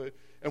neighborhood,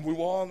 and we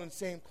were all in the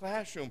same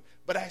classroom.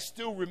 But I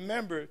still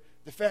remember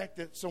the fact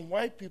that some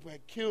white people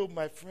had killed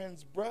my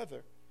friend's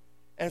brother.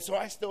 And so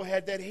I still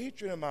had that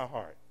hatred in my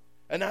heart.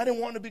 And I didn't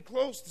want to be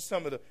close to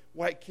some of the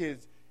white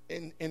kids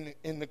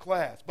in the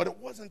class. But it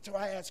wasn't until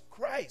I asked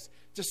Christ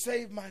to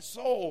save my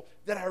soul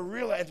that I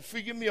realized, to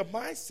forgive me of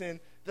my sin,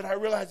 that I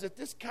realized that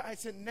this guy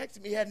sitting next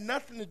to me had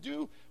nothing to do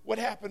with what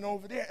happened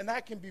over there. And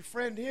I can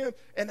befriend him.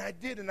 And I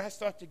did. And I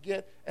started to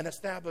get and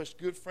establish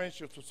good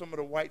friendships with some of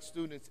the white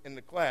students in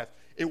the class.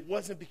 It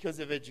wasn't because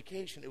of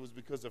education. It was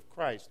because of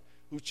Christ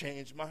who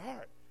changed my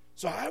heart.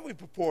 So I would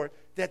purport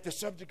that the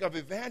subject of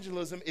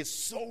evangelism is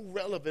so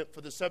relevant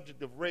for the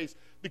subject of race,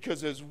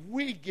 because as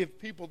we give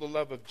people the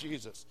love of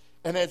Jesus,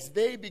 and as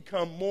they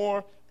become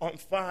more on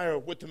fire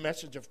with the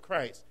message of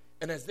Christ,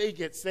 and as they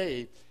get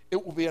saved,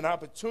 it will be an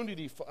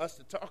opportunity for us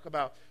to talk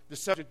about the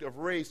subject of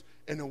race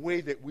in a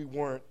way that we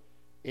weren't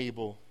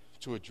able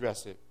to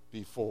address it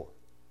before.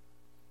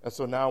 And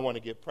so now I want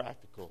to get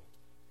practical,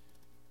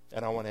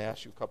 and I want to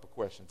ask you a couple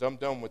questions. I'm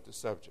done with the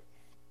subject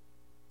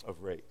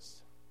of race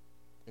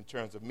in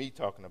terms of me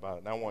talking about it,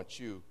 and I want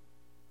you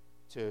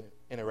to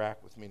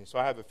interact with me. So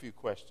I have a few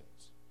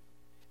questions.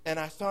 And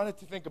I started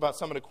to think about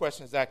some of the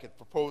questions I could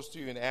propose to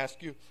you and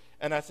ask you,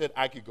 and I said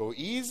I could go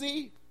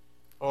easy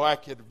or I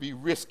could be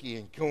risky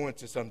and go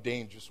into some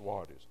dangerous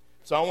waters.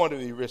 So I want to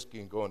be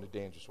risky and go into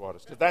dangerous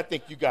waters because I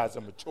think you guys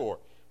are mature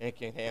and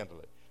can handle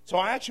it. So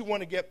I actually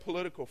want to get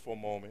political for a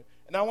moment,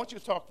 and I want you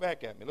to talk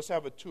back at me. Let's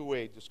have a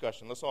two-way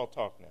discussion. Let's all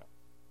talk now.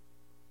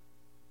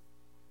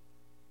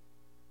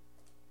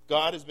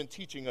 God has been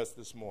teaching us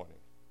this morning.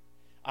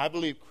 I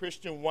believe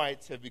Christian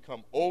whites have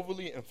become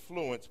overly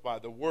influenced by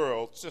the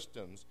world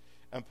systems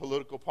and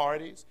political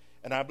parties,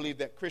 and I believe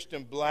that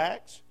Christian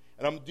blacks,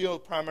 and I'm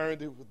dealing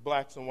primarily with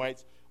blacks and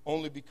whites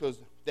only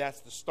because that's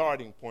the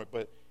starting point,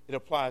 but it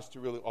applies to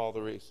really all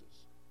the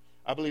races.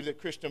 I believe that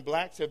Christian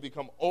blacks have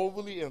become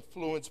overly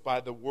influenced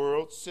by the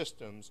world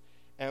systems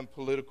and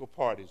political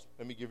parties.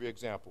 Let me give you an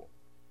example.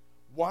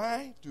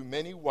 Why do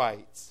many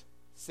whites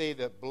say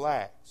that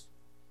blacks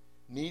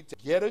need to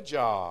get a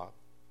job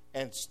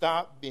and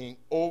stop being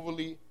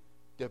overly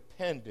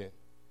dependent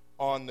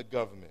on the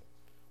government?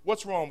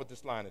 What's wrong with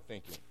this line of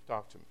thinking?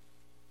 Talk to me.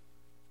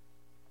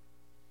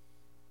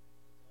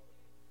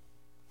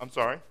 I'm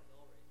sorry?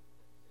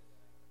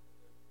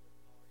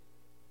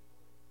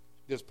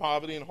 There's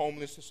poverty and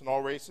homelessness in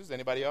all races.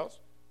 Anybody else?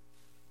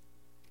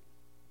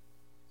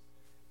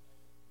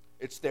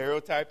 It's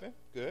stereotyping.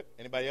 Good.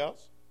 Anybody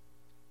else?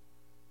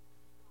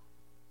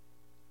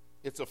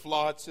 It's a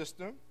flawed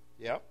system.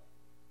 Yep.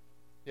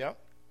 Yep.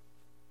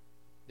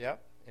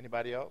 Yep.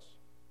 Anybody else?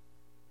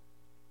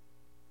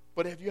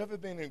 But have you ever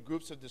been in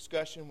groups of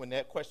discussion when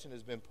that question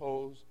has been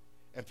posed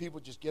and people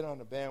just get on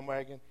the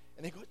bandwagon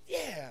and they go,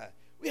 yeah,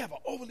 we have an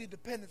overly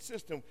dependent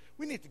system.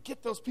 We need to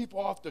get those people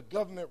off the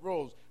government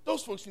rolls.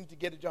 Those folks need to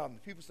get a job.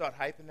 And people start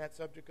hyping that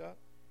subject up.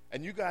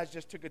 And you guys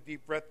just took a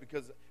deep breath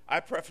because I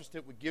prefaced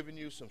it with giving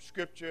you some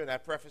scripture, and I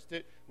prefaced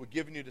it with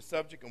giving you the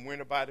subject, and we're in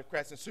the body of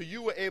Christ. And so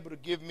you were able to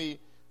give me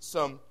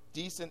some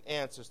decent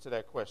answers to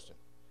that question.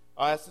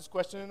 I'll ask this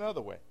question another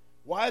way.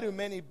 Why do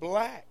many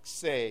blacks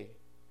say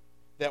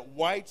that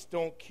whites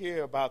don't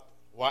care about,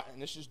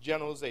 and this is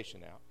generalization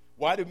now,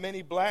 why do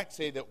many blacks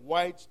say that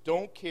whites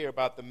don't care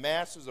about the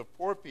masses of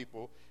poor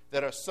people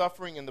that are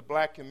suffering in the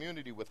black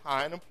community with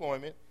high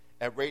unemployment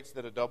at rates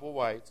that are double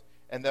whites,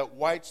 and that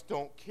whites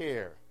don't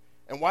care?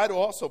 And why do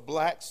also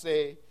blacks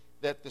say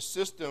that the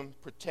system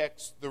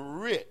protects the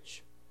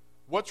rich?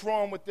 What's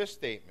wrong with this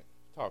statement?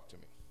 Talk to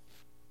me.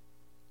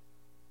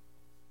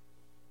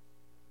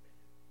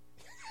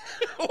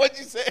 What'd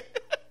you say?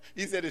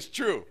 He said it's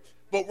true.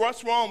 But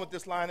what's wrong with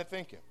this line of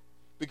thinking?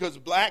 Because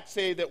blacks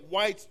say that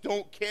whites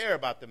don't care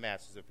about the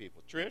masses of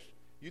people. Trish,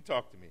 you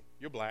talk to me.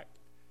 You're black.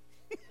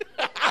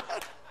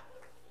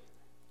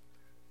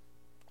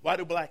 Why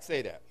do blacks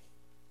say that?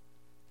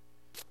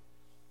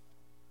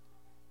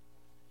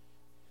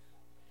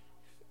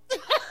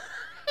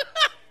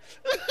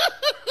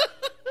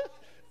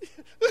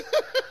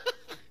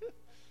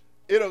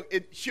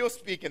 she'll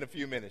speak in a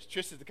few minutes.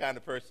 Trish is the kind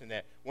of person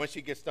that once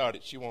she gets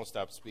started, she won't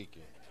stop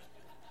speaking.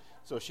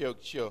 So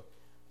she'll.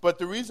 But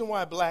the reason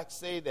why blacks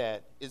say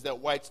that is that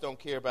whites don't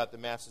care about the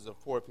masses of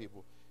poor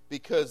people,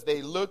 because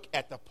they look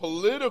at the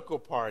political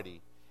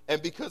party,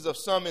 and because of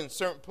some in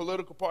certain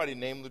political party,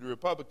 namely the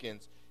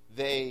Republicans,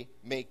 they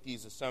make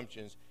these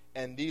assumptions,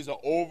 and these are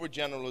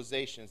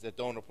overgeneralizations that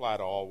don't apply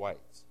to all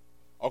whites.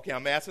 Okay,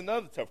 I'm going to ask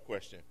another tough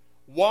question.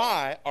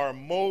 Why are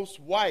most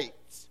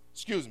whites,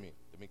 let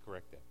me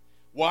correct that.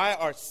 Why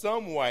are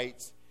some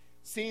whites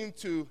seem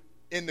to,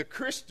 in the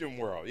Christian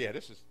world,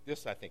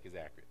 this I think is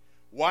accurate.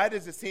 Why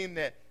does it seem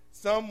that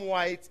some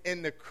whites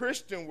in the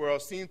Christian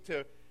world seem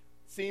to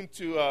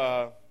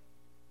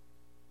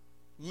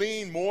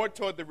lean more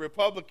toward the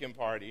Republican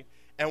Party,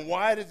 and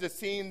why does it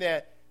seem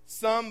that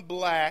some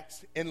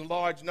blacks in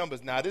large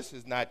numbers, now this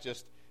is not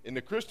just in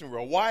the Christian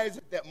world, why is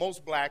it that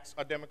most blacks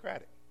are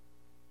Democratic?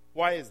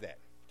 Why is that?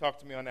 Talk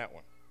to me on that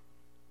one.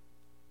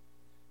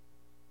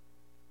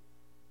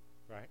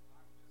 Right?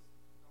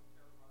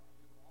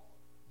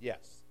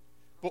 Yes.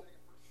 But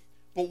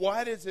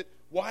why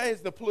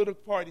is the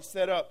political party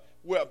set up?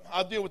 Well,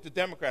 I'll deal with the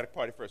Democratic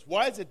Party first.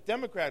 Why is the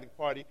Democratic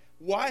Party,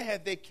 why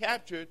have they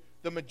captured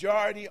the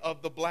majority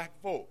of the black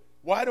vote?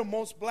 Why do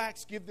most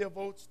blacks give their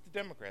votes to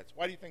Democrats?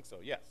 Why do you think so?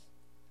 Yes.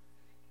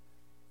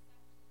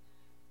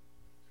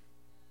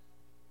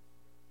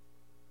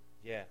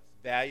 Yes.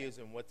 Values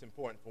and what's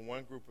important for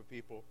one group of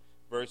people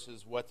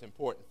versus what's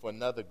important for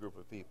another group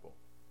of people.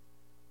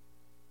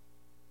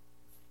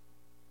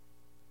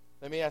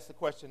 Let me ask the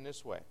question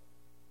this way.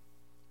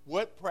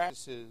 What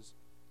practices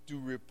do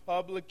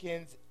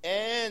Republicans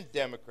and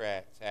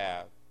Democrats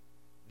have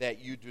that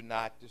you do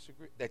not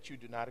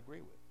agree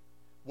with?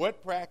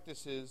 What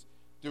practices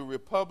do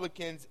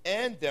Republicans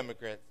and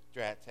Democrats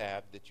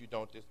have that you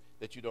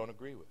don't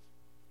agree with?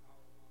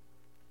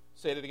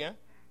 Say that again.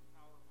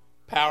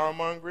 Power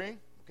mongering.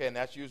 Okay, and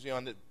that's usually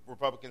on the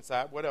Republican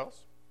side. What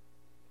else?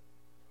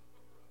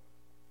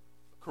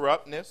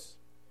 Corruptness.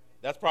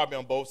 That's probably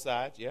on both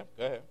sides. Yeah,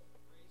 go ahead.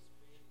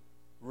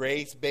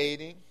 Race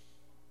baiting.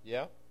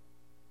 Yeah.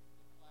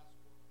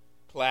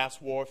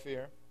 Class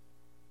warfare.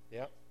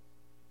 Yeah.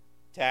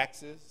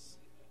 Taxes.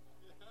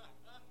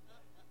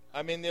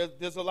 I mean,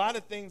 there's a lot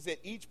of things that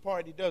each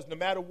party does, no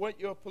matter what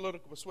your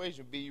political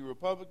persuasion, be you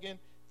Republican,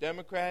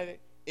 Democratic,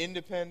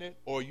 Independent,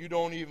 or you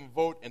don't even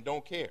vote and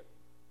don't care.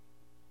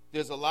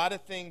 There's a lot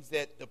of things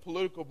that the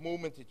political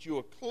movement that you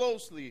are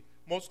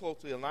most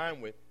closely aligned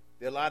with,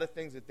 there are a lot of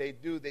things that they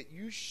do that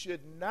you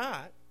should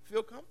not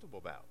feel comfortable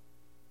about.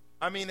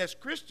 I mean, as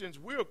Christians,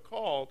 we're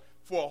called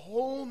for a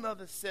whole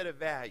nother set of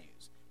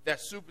values that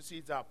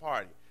supersedes our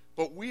party.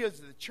 But we as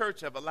the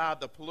church have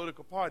allowed the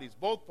political parties,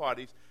 both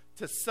parties,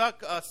 to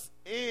suck us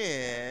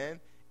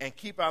in and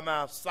keep our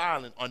mouths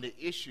silent on the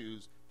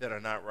issues that are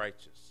not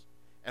righteous.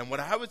 And what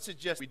I would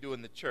suggest we do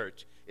in the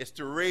church is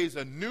to raise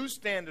a new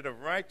standard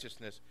of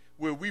righteousness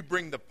where we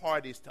bring the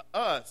parties to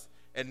us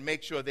and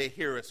make sure they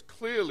hear us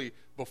clearly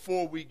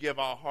before we give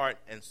our heart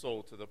and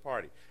soul to the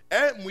party.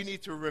 And we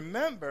need to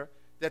remember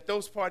that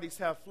those parties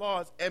have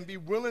flaws and be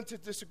willing to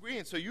disagree.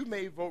 And so you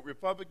may vote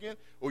Republican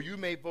or you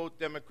may vote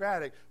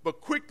Democratic,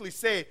 but quickly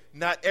say,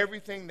 not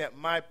everything that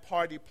my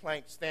party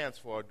plank stands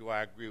for do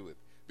I agree with.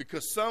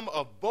 Because some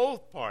of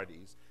both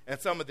parties and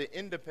some of the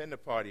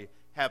independent party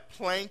have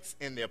planks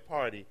in their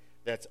party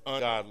that's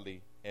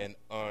ungodly and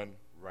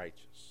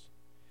unrighteous.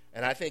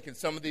 And I think in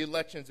some of the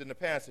elections in the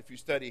past, if you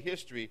study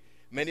history,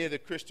 many of the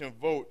Christian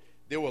vote,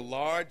 there were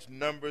large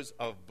numbers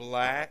of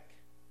black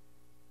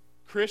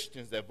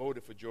Christians that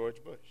voted for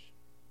George Bush.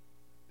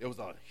 There was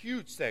a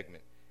huge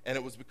segment, and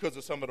it was because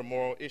of some of the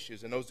moral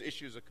issues, and those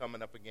issues are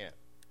coming up again.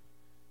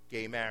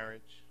 Gay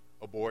marriage,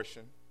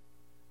 abortion.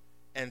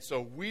 And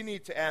so we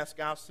need to ask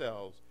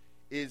ourselves,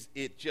 is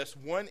it just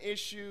one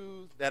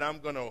issue that I'm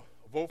going to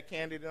vote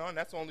candidate on?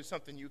 That's only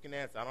something you can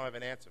answer. I don't have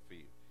an answer for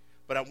you.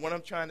 But what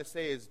I'm trying to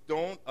say is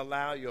don't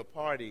allow your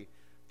party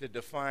to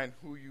define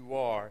who you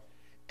are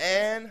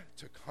and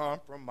to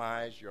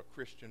compromise your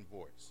Christian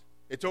voice.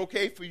 It's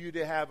okay for you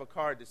to have a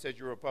card that says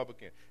you're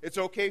Republican. It's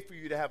okay for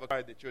you to have a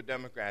card that you're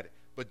Democratic.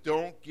 But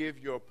don't give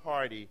your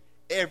party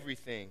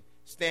everything.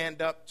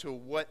 Stand up to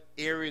what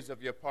areas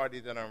of your party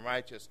that are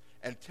unrighteous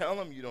and tell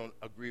them you don't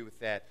agree with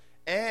that.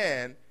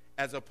 And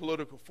as a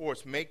political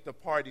force, make the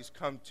parties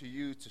come to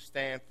you to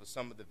stand for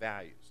some of the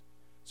values.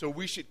 So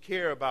we should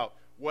care about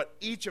what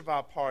each of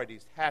our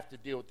parties have to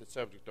deal with the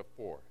subject of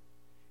poor.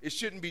 It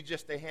shouldn't be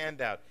just a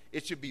handout.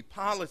 It should be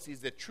policies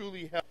that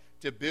truly help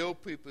to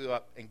build people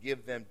up and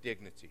give them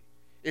dignity.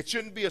 It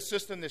shouldn't be a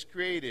system that's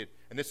created,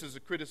 and this is a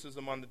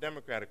criticism on the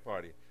Democratic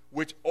Party,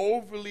 which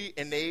overly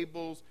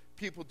enables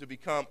people to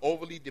become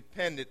overly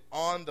dependent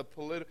on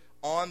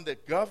the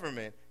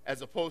government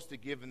as opposed to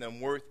giving them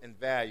worth and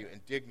value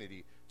and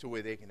dignity to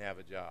where they can have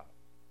a job.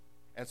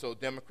 And so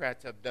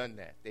Democrats have done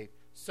that. They've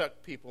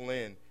sucked people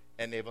in,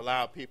 and they've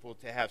allowed people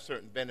to have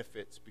certain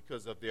benefits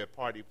because of their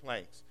party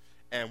planks.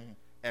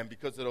 And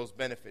because of those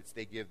benefits,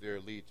 they give their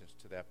allegiance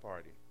to that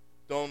party.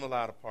 Don't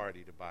allow the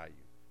party to buy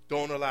you.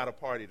 Don't allow the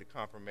party to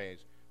compromise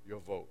your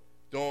vote.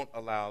 don't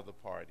allow the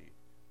party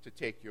to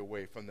take you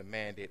away from the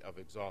mandate of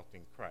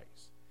exalting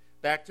Christ.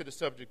 Back to the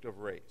subject of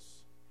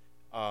race.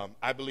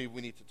 I believe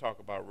we need to talk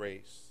about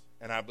race,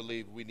 and I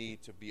believe we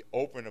need to be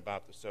open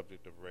about the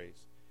subject of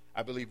race.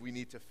 I believe we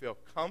need to feel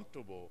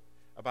comfortable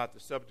about the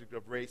subject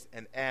of race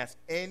and ask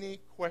any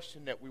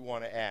question that we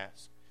want to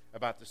ask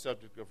about the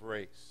subject of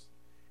race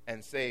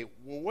and say,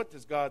 well, what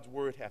does God's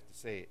word have to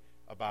say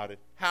about it?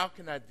 How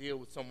can I deal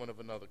with someone of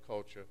another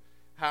culture?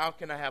 How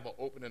can I have an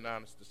open and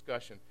honest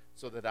discussion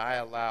so that I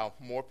allow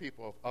more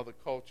people of other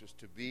cultures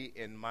to be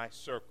in my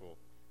circle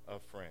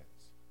of friends?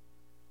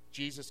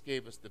 Jesus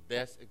gave us the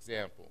best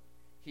example.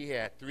 He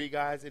had 3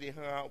 guys that he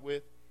hung out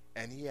with,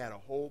 and he had a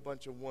whole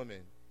bunch of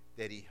women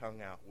that he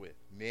hung out with.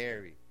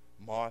 Mary,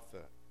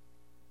 Martha.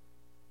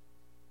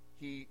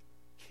 He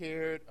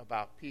cared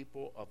about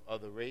people of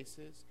other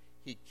races.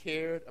 He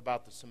cared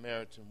about the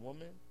Samaritan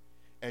woman.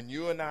 And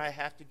you and I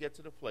have to get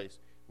to the place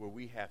where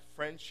we have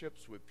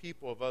friendships with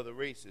people of other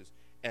races,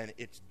 and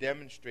it's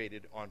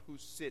demonstrated on who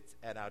sits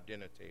at our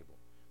dinner table,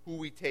 who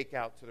we take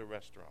out to the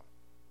restaurant.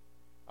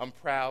 I'm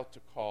proud to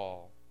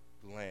call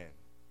Glenn,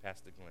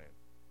 Pastor Glenn,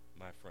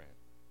 my friend.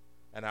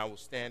 And I will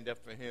stand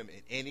up for him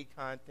in any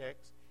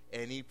context,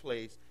 any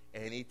place,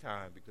 any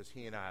time, because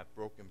he and I have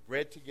broken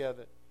bread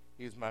together.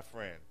 He is my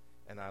friend,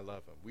 and I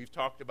love him. We've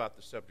talked about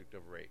the subject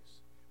of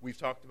race. We've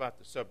talked about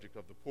the subject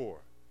of the poor.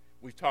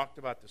 We've talked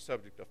about the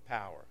subject of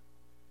power.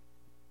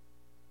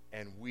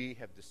 And we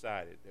have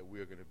decided that we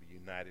are going to be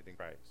united in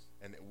Christ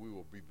and that we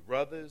will be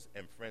brothers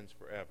and friends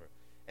forever.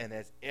 And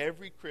as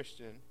every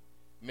Christian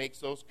makes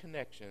those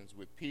connections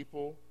with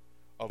people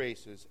of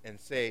races and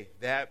say,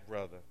 that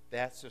brother,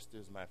 that sister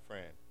is my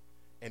friend.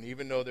 And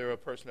even though they're a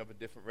person of a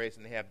different race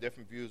and they have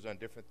different views on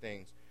different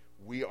things,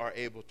 we are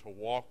able to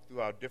walk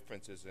through our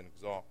differences and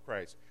exalt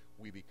Christ.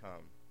 We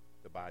become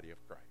the body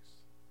of Christ.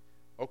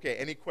 Okay,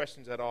 any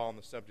questions at all on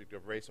the subject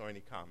of race or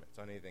any comments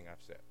on anything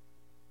I've said?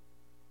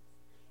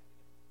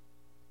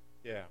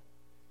 Yeah.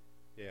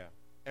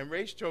 And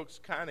race jokes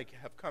kind of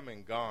have come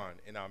and gone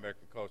in our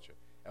American culture.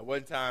 At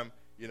one time,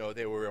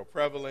 they were real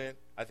prevalent.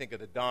 I think of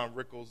the Don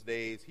Rickles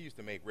days. He used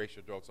to make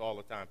racial jokes all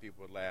the time.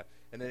 People would laugh.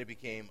 And then it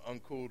became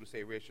uncool to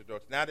say racial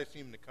jokes. Now they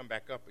seem to come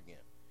back up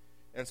again.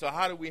 And so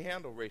how do we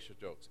handle racial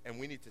jokes? And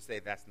we need to say,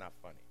 that's not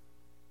funny.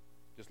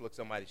 Just look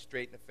somebody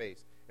straight in the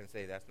face and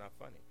say, that's not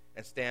funny.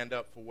 And stand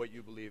up for what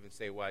you believe and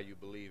say why you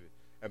believe it.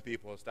 And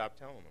people will stop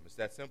telling them. It's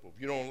that simple. If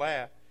you don't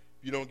laugh,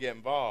 if you don't get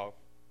involved,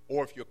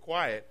 or if you're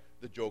quiet,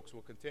 the jokes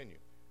will continue.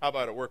 How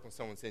about at work when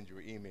someone sends you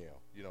an email?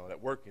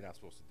 At work you're not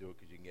supposed to do it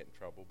because you can get in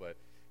trouble. But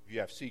if you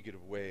have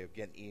secretive way of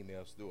getting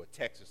emails through or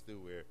texts through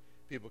where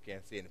people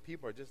can't see it and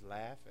people are just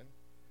laughing.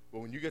 But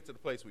when you get to the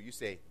place where you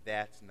say,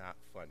 that's not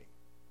funny.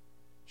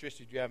 Trish,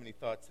 did you have any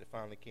thoughts that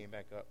finally came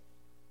back up?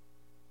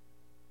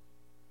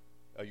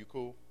 Are you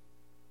cool?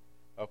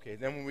 Okay,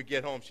 then when we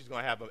get home, she's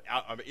going to have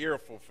an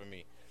earful for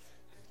me.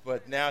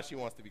 But now she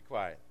wants to be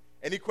quiet.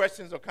 Any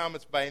questions or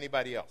comments by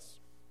anybody else?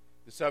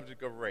 The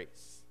subject of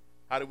race.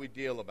 How do we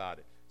deal about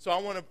it? So I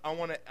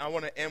want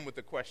to end with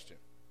a question.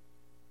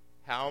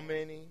 How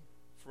many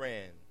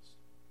friends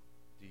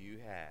do you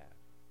have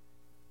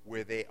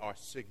where they are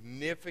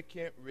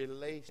significant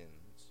relations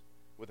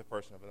with a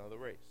person of another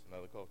race,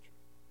 another culture?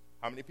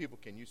 How many people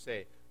can you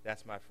say,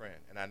 that's my friend?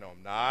 And I know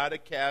I'm not a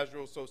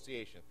casual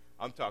association.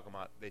 I'm talking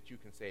about that you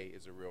can say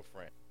is a real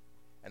friend.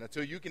 And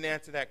until you can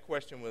answer that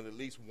question with at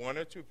least 1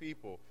 or 2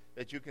 people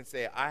that you can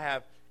say, I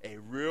have a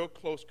real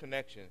close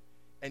connection.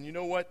 And you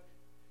know what?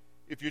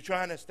 If you're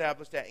trying to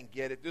establish that and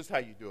get it, this is how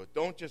you do it.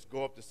 Don't just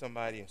go up to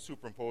somebody and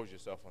superimpose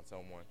yourself on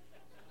someone.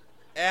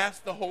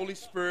 Ask the Holy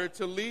Spirit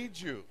to lead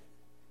you.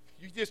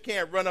 You just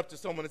can't run up to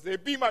someone and say,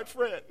 be my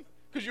friend,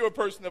 because you're a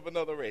person of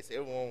another race.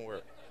 It won't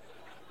work.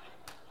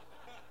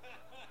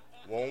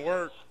 Won't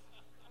work.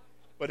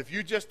 But if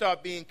you just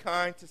start being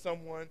kind to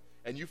someone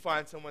and you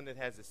find someone that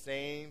has the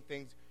same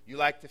things, you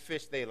like to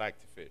fish, they like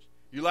to fish.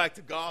 You like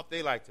to golf,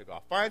 they like to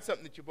golf. Find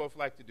something that you both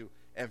like to do.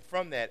 And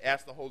from that,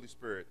 ask the Holy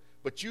Spirit.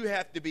 But you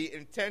have to be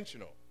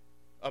intentional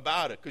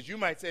about it. Because you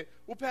might say,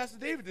 well, Pastor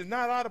David, there's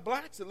not a lot of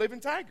blacks that live in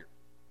Tiger.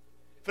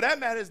 For that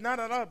matter, there's not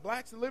a lot of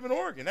blacks that live in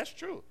Oregon. That's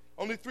true.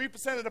 Only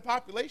 3% of the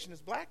population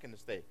is black in the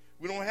state.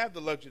 We don't have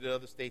the luxury that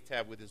other states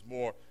have where there's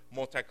more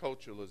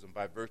multiculturalism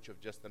by virtue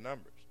of just the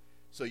numbers.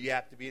 So you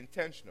have to be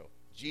intentional.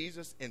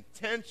 Jesus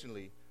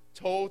intentionally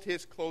told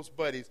his close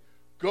buddies,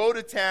 go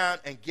to town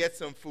and get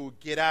some food.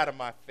 Get out of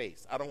my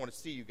face. I don't want to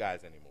see you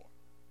guys anymore.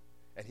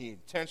 And he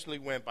intentionally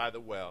went by the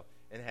well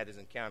and had his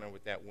encounter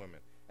with that woman.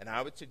 And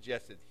I would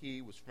suggest that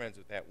he was friends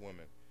with that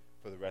woman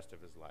for the rest of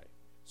his life.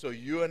 So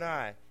you and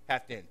I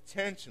have to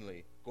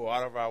intentionally go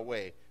out of our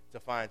way to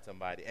find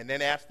somebody. And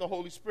then ask the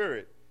Holy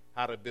Spirit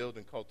how to build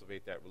and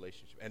cultivate that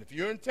relationship. And if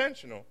you're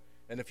intentional,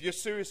 and if you're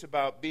serious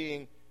about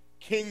being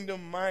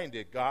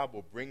kingdom-minded, God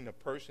will bring the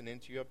person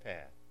into your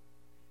path.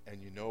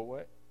 And you know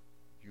what?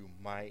 You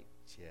might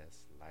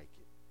just like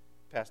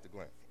it. Pastor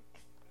Glenn.